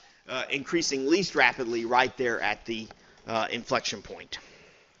 but increasing least rapidly right there at the inflection point.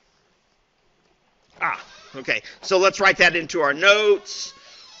 Okay, so let's write that into our notes.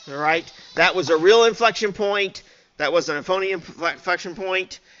 All right, that was a real inflection point. That was an phony inflection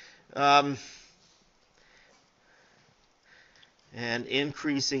point. And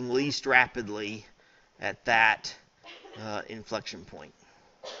increasing least rapidly at that inflection point.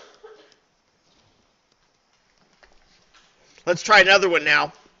 Let's try another one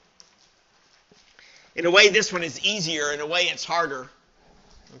now. In a way, this one is easier. In a way, it's harder.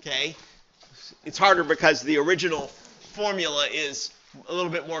 Okay? It's harder because the original formula is a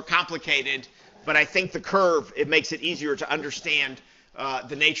little bit more complicated, but I think the curve, it makes it easier to understand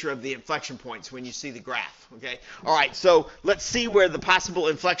the nature of the inflection points when you see the graph. Okay? All right, so let's see where the possible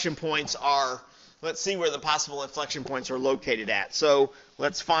inflection points are. Let's see where the possible inflection points are located at. So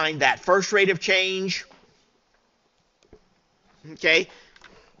let's find that first rate of change. Okay?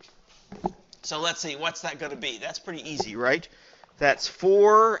 So let's see, what's that going to be? That's pretty easy, right? That's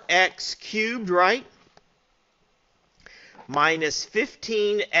 4x cubed, right? Minus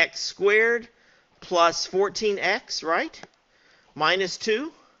 15x squared plus 14x, right? Minus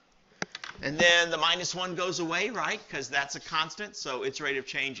 2. And then the minus 1 goes away, right? Because that's a constant, so its rate of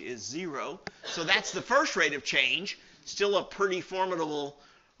change is 0. So that's the first rate of change. Still a pretty formidable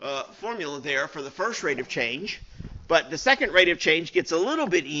formula there for the first rate of change. But the second rate of change gets a little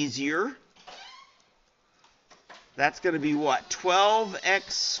bit easier. That's going to be what?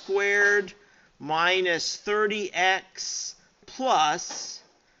 12x squared minus 30x plus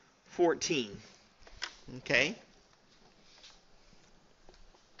 14. Okay?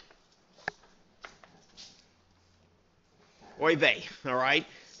 Oy vey, all right?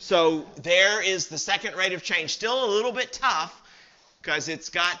 So there is the second rate of change. Still a little bit tough because it's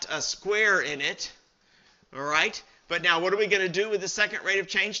got a square in it, all right? But now what are we going to do with the second rate of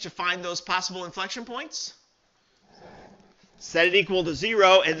change to find those possible inflection points? Set it equal to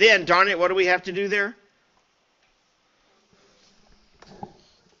 0, and then, darn it, what do we have to do there?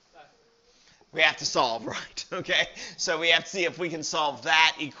 We have to solve, right? Okay, so we have to see if we can solve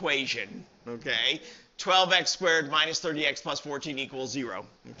that equation, okay? 12x squared minus 30x plus 14 equals 0,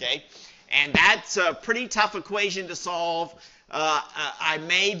 okay? And that's a pretty tough equation to solve. I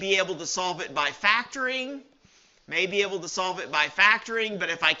may be able to solve it by factoring. But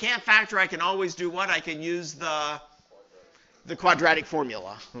if I can't factor, I can always do what? I can use the quadratic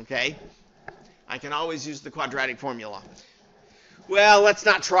formula, okay? I can always use the quadratic formula. Well, let's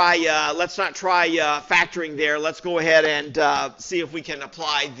not try factoring there. Let's go ahead and see if we can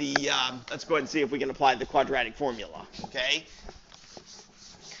apply the quadratic formula, okay?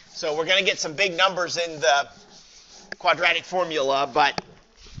 So we're going to get some big numbers in the quadratic formula, but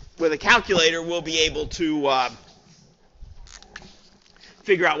with a calculator, we'll be able to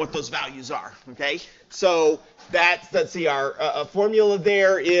figure out what those values are, okay? So let's see, our formula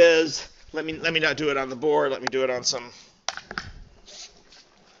there is, let me not do it on the board, let me do it on some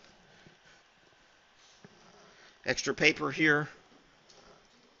extra paper here.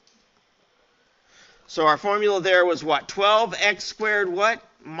 So our formula there was what? 12x squared what?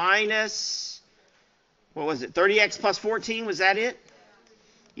 Minus, what was it? 30x plus 14, was that it?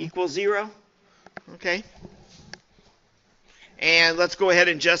 Equals 0. Okay. And let's go ahead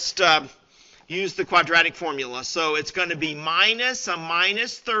and just use the quadratic formula. So it's going to be minus a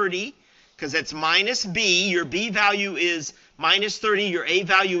minus 30, because it's minus b. Your b value is minus 30, your a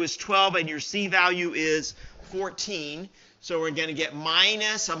value is 12, and your c value is 14. So we're going to get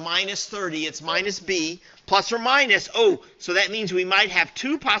minus a minus 30. It's minus b, plus or minus. Oh, so that means we might have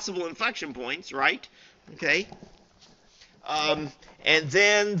two possible inflection points, right? Okay. And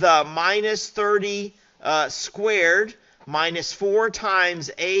then the minus 30 squared minus 4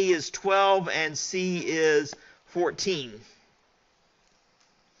 times A is 12 and C is 14.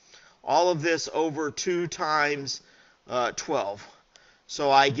 All of this over 2 times 12.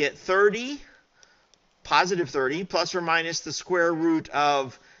 So I get 30, positive 30, plus or minus the square root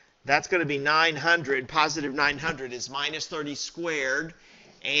of, that's going to be 900. Positive 900 is minus 30 squared.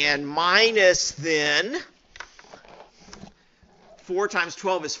 And minus then, 4 times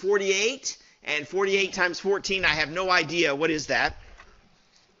 12 is 48. And 48 times 14, I have no idea. What is that?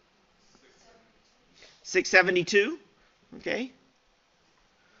 672. Okay.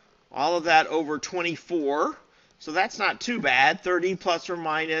 All of that over 24. So that's not too bad. 30 plus or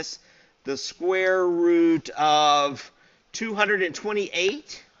minus the square root of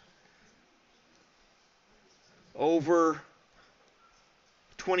 228 over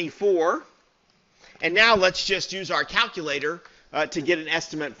 24. And now let's just use our calculator to get an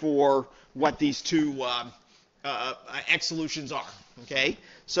estimate for what these two x solutions are. Okay?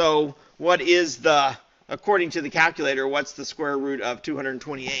 So what is the, according to the calculator, what's the square root of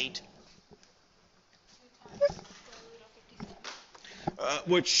 228?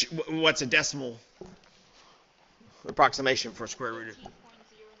 What's a decimal approximation for square root?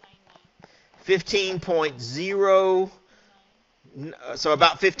 15.0, so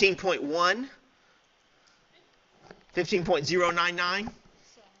about 15.1? 15.099?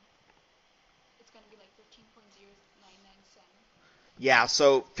 So it's going to be like 15.0997. Yeah,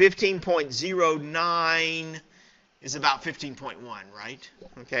 so 15.09 is about 15.1, right?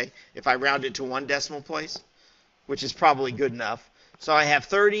 Okay, if I round it to one decimal place, which is probably good enough. So I have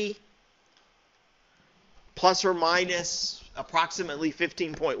 30 plus or minus approximately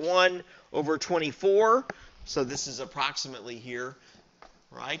 15.1 over 24. So this is approximately here,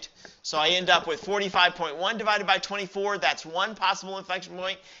 right? So I end up with 45.1 divided by 24. That's one possible inflection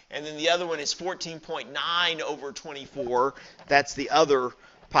point. And then the other one is 14.9 over 24. That's the other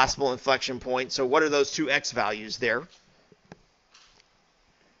possible inflection point. So what are those two x values there? One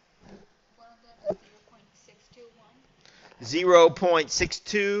of them is 0.621.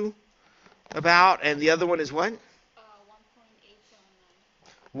 0.62 about, and the other one is what?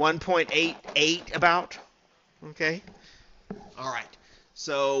 1.879. 1.88 about. Okay. All right.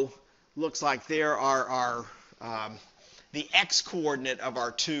 So looks like there are the x coordinate of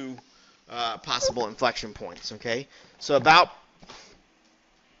our two possible inflection points. Okay. So about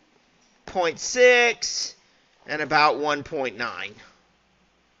 0.6 and about 1.9.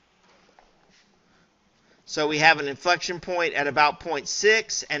 So we have an inflection point at about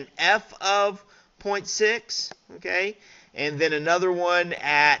 0.6, an f of 0.6, okay? And then another one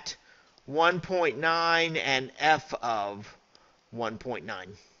at 1.9 and f of 1.9.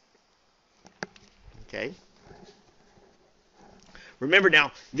 Okay? Remember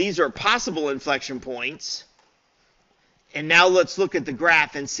now, these are possible inflection points. And now let's look at the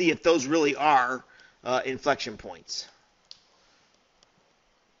graph and see if those really are inflection points.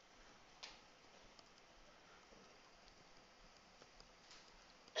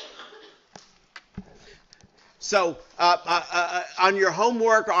 So on your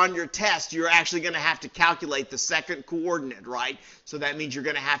homework, on your test, you're actually going to have to calculate the second coordinate, right? So that means you're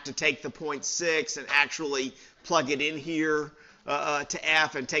going to have to take the 0.6 and actually plug it in here to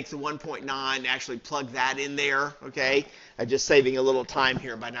F, and take the 1.9 and actually plug that in there, okay? Just saving a little time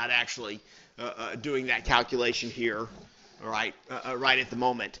here by not actually doing that calculation here, all right, right at the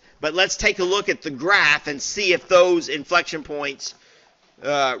moment. But let's take a look at the graph and see if those inflection points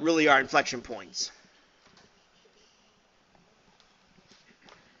really are inflection points.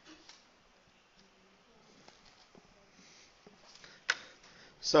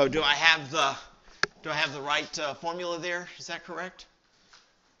 So do I have the right formula there? Is that correct?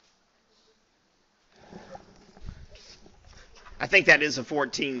 I think that is a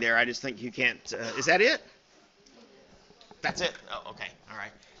 14 there. I just think you can't. Is that it? That's it? Oh, okay. All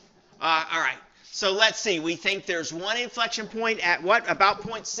right. All right. So let's see. We think there's one inflection point at what? About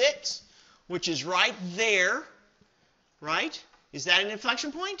 0.6, which is right there, right? Is that an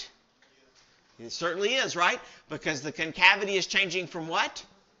inflection point? It certainly is, right? Because the concavity is changing from what?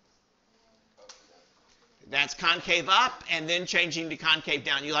 That's concave up and then changing to concave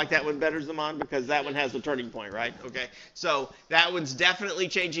down. You like that one better, Zaman? Because that one has a turning point, right? Okay. So that one's definitely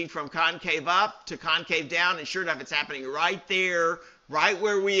changing from concave up to concave down. And sure enough, it's happening right there, right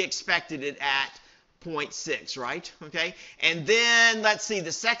where we expected it at 0.6, right? Okay. And then, let's see,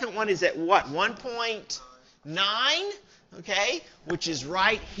 the second one is at what? 1.9, okay, which is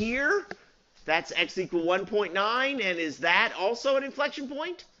right here. That's x equal 1.9. And is that also an inflection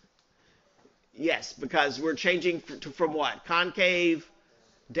point? Yes, because we're changing from what? Concave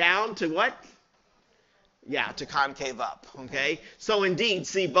down to what? Yeah, to concave up, okay? So indeed,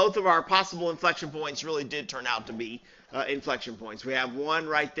 see, both of our possible inflection points really did turn out to be inflection points. We have one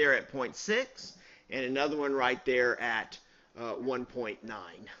right there at 0.6 and another one right there at 1.9,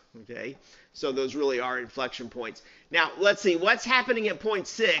 okay? So those really are inflection points. Now, let's see, what's happening at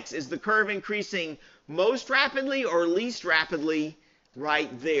 0.6? Is the curve increasing most rapidly or least rapidly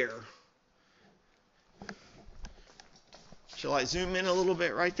right there? Shall I zoom in a little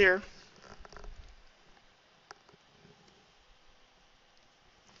bit right there?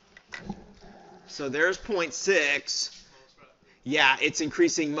 So there's 0.6. Yeah, it's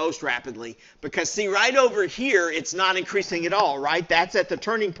increasing most rapidly. Because see, right over here, it's not increasing at all, right? That's at the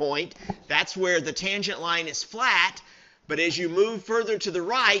turning point. That's where the tangent line is flat. But as you move further to the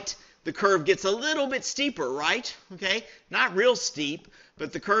right, the curve gets a little bit steeper, right? Okay, not real steep,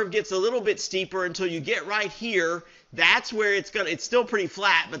 but the curve gets a little bit steeper until you get right here. That's where it's still pretty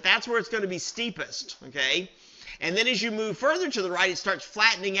flat, but that's where it's going to be steepest, okay? And then as you move further to the right, it starts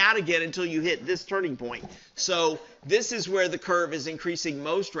flattening out again until you hit this turning point. So this is where the curve is increasing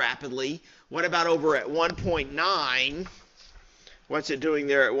most rapidly. What about over at 1.9? What's it doing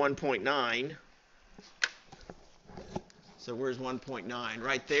there at 1.9? So where's 1.9?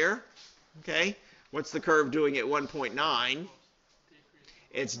 Right there. Okay. What's the curve doing at 1.9?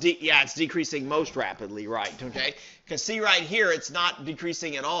 It's decreasing most rapidly, right? Okay. Because see right here, it's not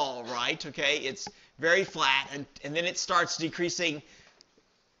decreasing at all, right? Okay. It's very flat, and then it starts decreasing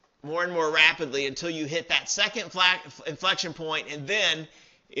more and more rapidly until you hit that second inflection point, and then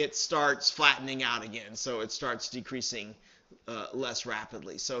it starts flattening out again. So it starts decreasing less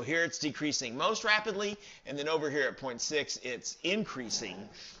rapidly. So here it's decreasing most rapidly, and then over here at 0.6, it's increasing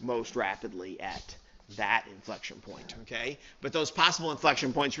most rapidly at that inflection point, okay? But those possible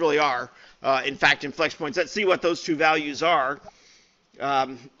inflection points really are, in fact, inflection points. Let's see what those two values are.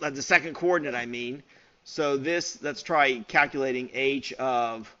 The second coordinate, I mean. So this, let's try calculating h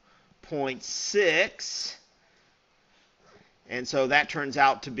of 0.6. And so that turns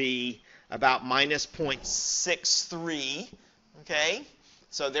out to be about minus 0.63, okay?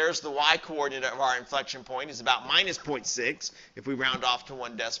 So there's the y-coordinate of our inflection point is about minus 0.6 if we round off to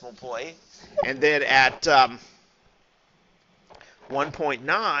one decimal point. And then at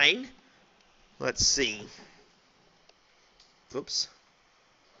 1.9, let's see. Oops.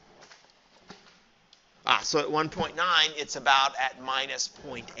 So at 1.9, it's about at minus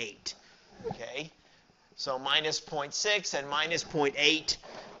 0.8. Okay? So minus 0.6 and minus 0.8,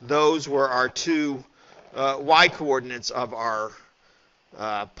 those were our two y-coordinates of our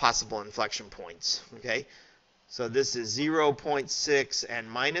possible inflection points. Okay? So this is 0.6 and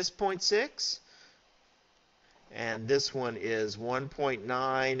minus 0.6. And this one is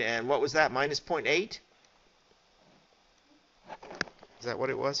 1.9, and what was that, minus 0.8? Is that what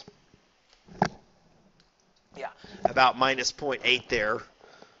it was? Yeah, about minus 0.8 there.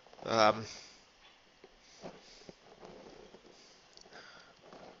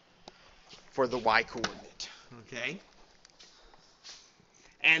 For the y-coordinate, okay?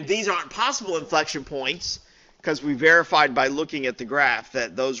 And these aren't possible inflection points because we verified by looking at the graph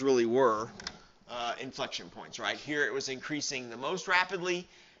that those really were inflection points, right? Here it was increasing the most rapidly,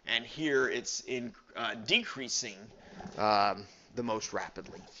 and here it's decreasing the most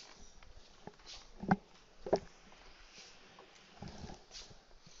rapidly.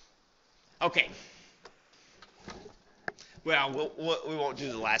 Okay. Well, we won't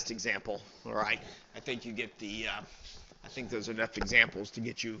do the last example, all right? I think you get the, I think there's enough examples to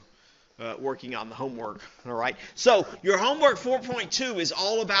get you working on the homework, all right? So your homework 4.2 is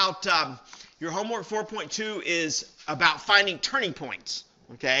all about, finding turning points,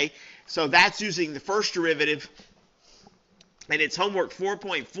 okay? So that's using the first derivative, and its homework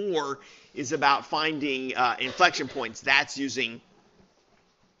 4.4 is about finding inflection points. That's using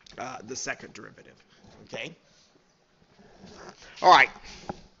the second derivative, okay? All right.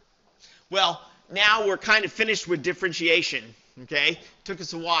 Well, now we're kind of finished with differentiation, okay? Took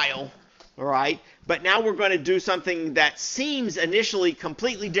us a while, all right? But now we're going to do something that seems initially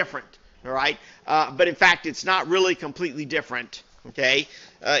completely different, all right? But in fact, it's not really completely different, okay?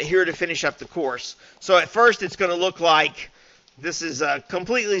 Here to finish up the course. So at first, it's going to look like this is a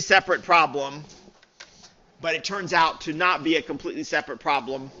completely separate problem, but it turns out to not be a completely separate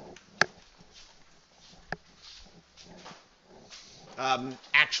problem.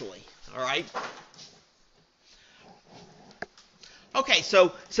 Actually, all right? Okay,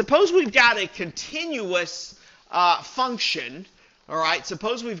 so suppose we've got a continuous function, all right?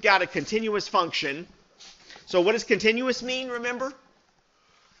 Suppose we've got a continuous function. So what does continuous mean, remember?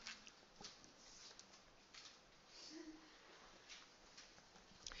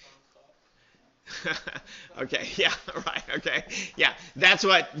 Okay, yeah, right, okay. Yeah, that's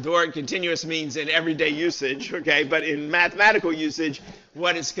what the word continuous means in everyday usage, okay? But in mathematical usage,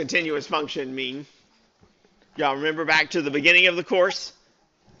 what does continuous function mean? Y'all remember back to the beginning of the course?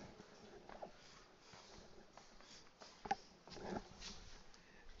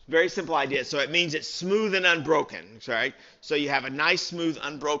 Very simple idea. So it means it's smooth and unbroken, right? So you have a nice, smooth,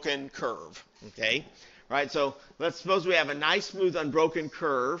 unbroken curve, okay? Right, so let's suppose we have a nice, smooth, unbroken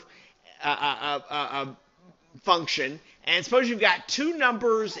curve, function, and suppose you've got two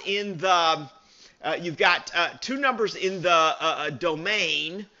numbers in the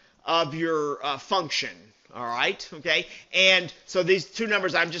domain of your function. All right, okay, and so these two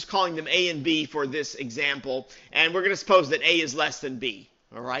numbers, I'm just calling them a and b for this example, and we're going to suppose that a is less than b.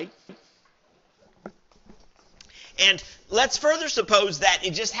 All right. And let's further suppose that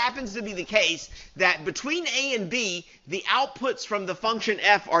it just happens to be the case that between a and b, the outputs from the function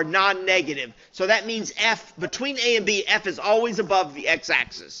f are non-negative. So that means f, between a and b, f is always above the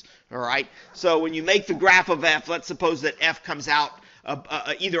x-axis. All right? So when you make the graph of f, let's suppose that f comes out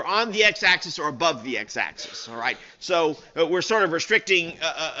either on the x-axis or above the x-axis. All right? So we're sort of restricting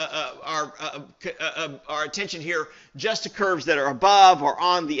our attention here just to curves that are above or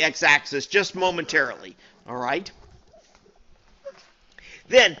on the x-axis just momentarily. All right?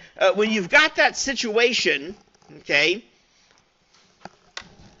 Then, when you've got that situation, okay,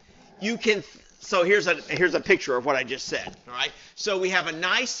 you can. So here's a picture of what I just said. All right. So we have a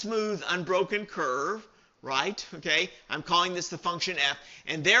nice, smooth, unbroken curve, right? Okay. I'm calling this the function f,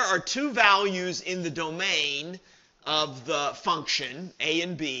 and there are two values in the domain of the function a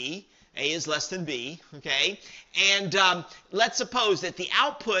and b. A is less than b, okay? And let's suppose that the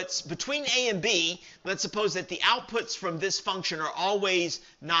outputs between a and b, let's suppose that the outputs from this function are always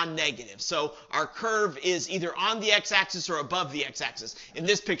non-negative. So our curve is either on the x-axis or above the x-axis. In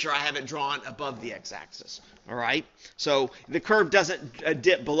this picture, I have it drawn above the x-axis, all right? So the curve doesn't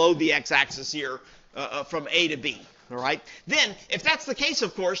dip below the x-axis here from a to b. All right. Then, if that's the case,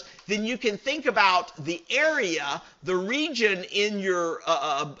 of course, then you can think about the area, the region in your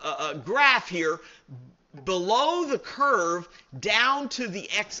graph here below the curve down to the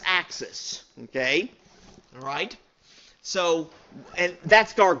x-axis. Okay. All right. So, and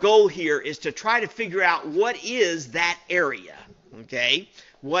that's our goal here, is to try to figure out what is that area. Okay.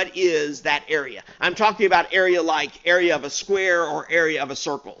 What is that area? I'm talking about area like area of a square or area of a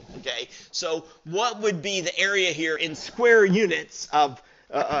circle. Okay, so what would be the area here in square units of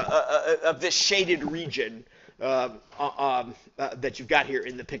this shaded region that you've got here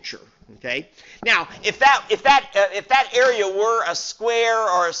in the picture? Okay. Now, if that area were a square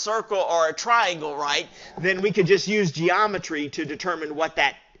or a circle or a triangle, right, then we could just use geometry to determine what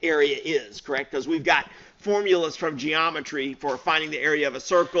that area is, correct? Because we've got formulas from geometry for finding the area of a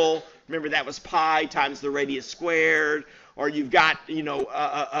circle. Remember, that was pi times the radius squared. Or you've got,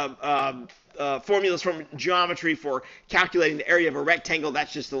 formulas from geometry for calculating the area of a rectangle.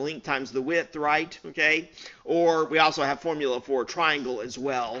 That's just the length times the width, right? Okay. Or we also have formula for a triangle as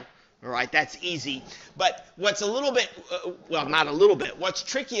well. All right, that's easy. But what's a little bit, well, not a little bit, what's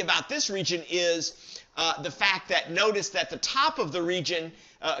tricky about this region is the fact that notice that the top of the region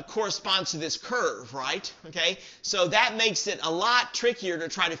corresponds to this curve, right? Okay, so that makes it a lot trickier to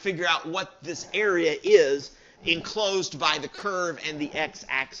try to figure out what this area is enclosed by the curve and the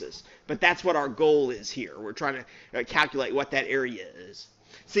x-axis. But that's what our goal is here. We're trying to calculate what that area is.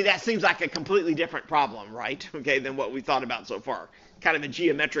 See, that seems like a completely different problem, right? Okay, than what we thought about so far. Kind of a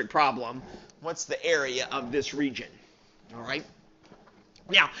geometric problem. What's the area of this region? All right.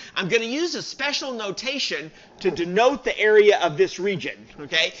 Now, I'm going to use a special notation to denote the area of this region,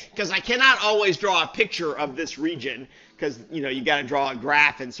 okay? Because I cannot always draw a picture of this region, because, you got to draw a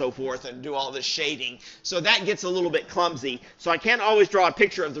graph and so forth and do all this shading. So that gets a little bit clumsy. So I can't always draw a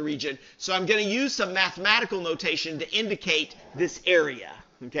picture of the region. So I'm going to use some mathematical notation to indicate this area,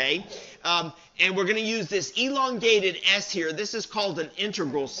 okay? And we're going to use this elongated S here. This is called an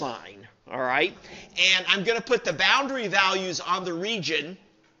integral sign. All right, and I'm going to put the boundary values on the region.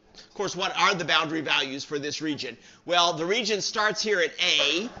 Of course, what are the boundary values for this region? Well, the region starts here at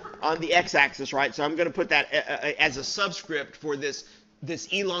A on the x-axis, right? So I'm going to put that as a subscript for this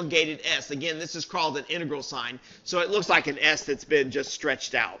elongated S. Again, this is called an integral sign. So it looks like an S that's been just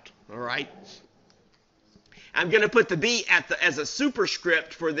stretched out. All right. I'm going to put the B as a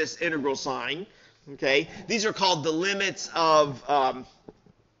superscript for this integral sign. Okay. These are called the limits of.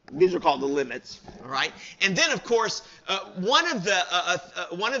 These are called the limits, all right? And then, of course, one of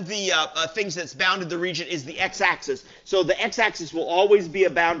the things that's bounded the region is the x-axis. So the x-axis will always be a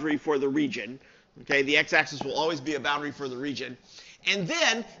boundary for the region, okay? The x-axis will always be a boundary for the region. And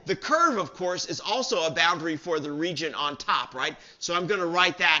then the curve, of course, is also a boundary for the region on top, right? So I'm going to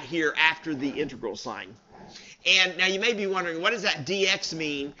write that here after the integral sign. And now you may be wondering, what does that dx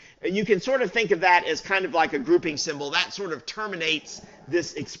mean? You can sort of think of that as kind of like a grouping symbol. That sort of terminates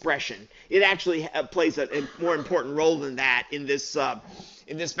this expression. It actually plays a more important role than that in this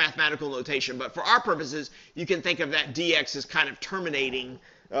mathematical notation. But for our purposes, you can think of that dx as kind of terminating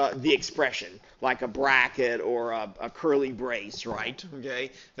the expression, like a bracket or a curly brace, right?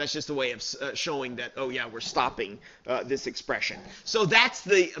 Okay, that's just a way of showing that, oh yeah, we're stopping this expression. So that's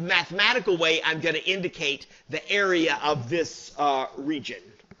the mathematical way I'm going to indicate the area of this region,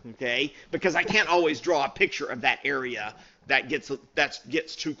 okay? Because I can't always draw a picture of that area. That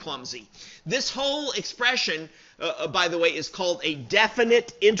gets too clumsy. This whole expression, by the way, is called a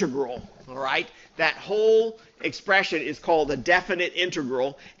definite integral. All right, that whole expression is called a definite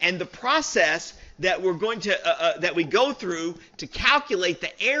integral, and the process that we're going to that we go through to calculate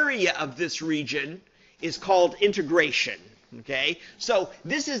the area of this region is called integration. Okay, so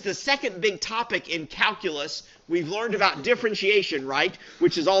this is the second big topic in calculus. We've learned about differentiation, right,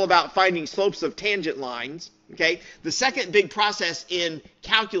 which is all about finding slopes of tangent lines. Okay, the second big process in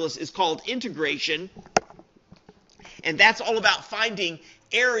calculus is called integration, and that's all about finding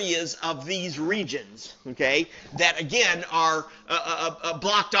areas of these regions, okay, that again are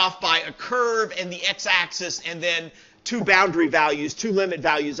blocked off by a curve and the x-axis, and then two boundary values, two limit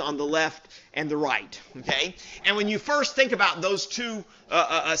values on the left and the right, okay? And when you first think about those two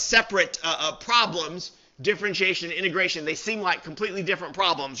separate problems, differentiation and integration, they seem like completely different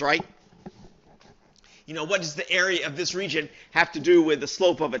problems, right? You know, what does the area of this region have to do with the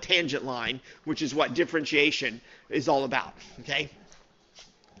slope of a tangent line, which is what differentiation is all about, okay?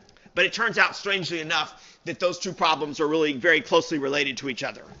 But it turns out, strangely enough, that those two problems are really very closely related to each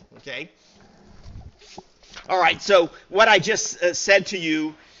other, okay? All right, so what I just said to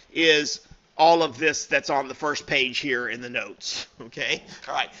you is all of this that's on the first page here in the notes, okay?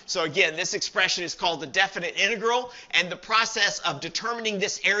 All right, so again, this expression is called the definite integral, and the process of determining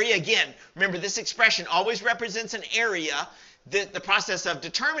this area, again, remember this expression always represents an area. The process of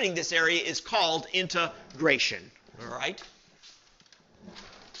determining this area is called integration, all right?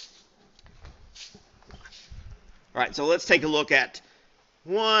 All right, so let's take a look at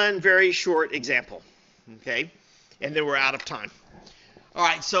one very short example, okay? And then we're out of time. All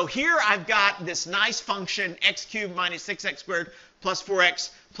right, so here I've got this nice function, x cubed minus 6x squared plus 4x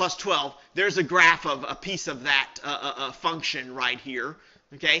plus 12. There's a graph of a piece of that function right here,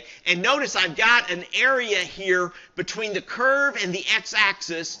 okay? And notice I've got an area here between the curve and the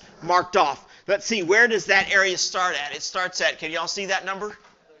x-axis marked off. Let's see, where does that area start at? It starts at, can y'all see that number?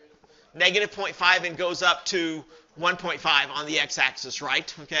 Negative 0.5 and goes up to 1.5 on the x-axis,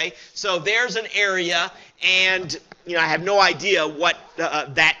 right? Okay, so there's an area, and you know I have no idea what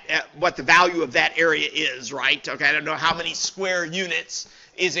the value of that area is, right? Okay, I don't know how many square units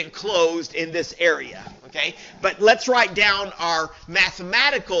is enclosed in this area. Okay, but let's write down our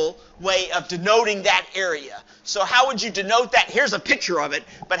mathematical way of denoting that area. So how would you denote that? Here's a picture of it,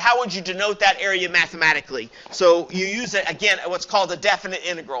 but how would you denote that area mathematically? So you use it again, what's called a definite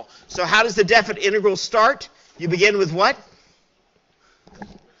integral. So how does the definite integral start? You begin with what?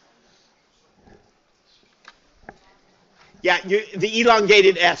 Yeah, the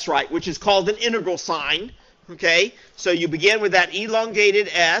elongated s, right, which is called an integral sign. Okay, so you begin with that elongated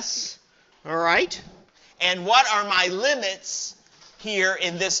s, all right? And what are my limits here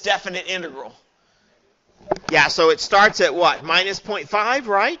in this definite integral? Yeah, so it starts at what? Minus 0.5,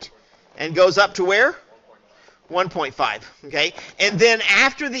 right? And goes up to where? 1.5, okay? And then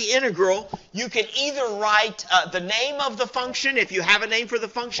after the integral, you can either write the name of the function, if you have a name for the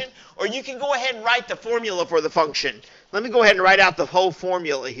function, or you can go ahead and write the formula for the function. Let me go ahead and write out the whole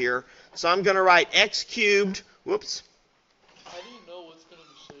formula here. So I'm going to write x cubed, whoops. How do you know what's going to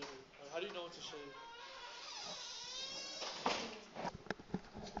be shaded? How do you know what to shade?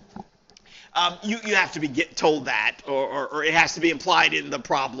 You have to be told that, or it has to be implied in the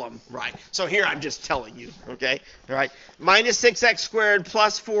problem, right? So here I'm just telling you, okay? All right, minus 6x squared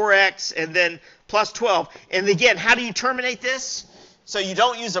plus 4x, and then plus 12. And again, how do you terminate this? So you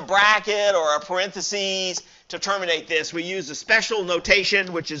don't use a bracket or a parentheses to terminate this. We use a special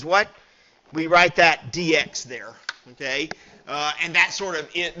notation, which is what? We write that dx there, okay? And that sort of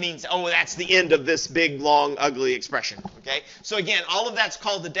it means, oh, that's the end of this big, long, ugly expression, okay? So again, all of that's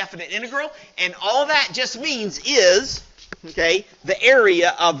called the definite integral, and all that just means is, okay, the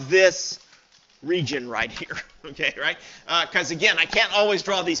area of this region right here, okay, right? Because again, I can't always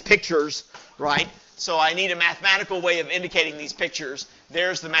draw these pictures, right? So I need a mathematical way of indicating these pictures.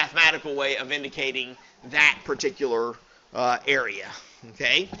 There's the mathematical way of indicating that particular area.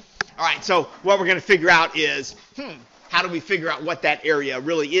 Okay? All right, so what we're going to figure out is, how do we figure out what that area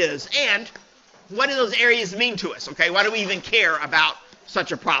really is, and what do those areas mean to us? Okay, why do we even care about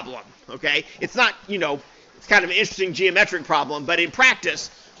such a problem? Okay, it's not, it's kind of an interesting geometric problem, but in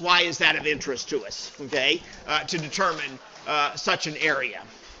practice, why is that of interest to us? Okay, to determine such an area.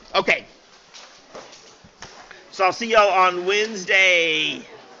 Okay, so I'll see y'all on Wednesday.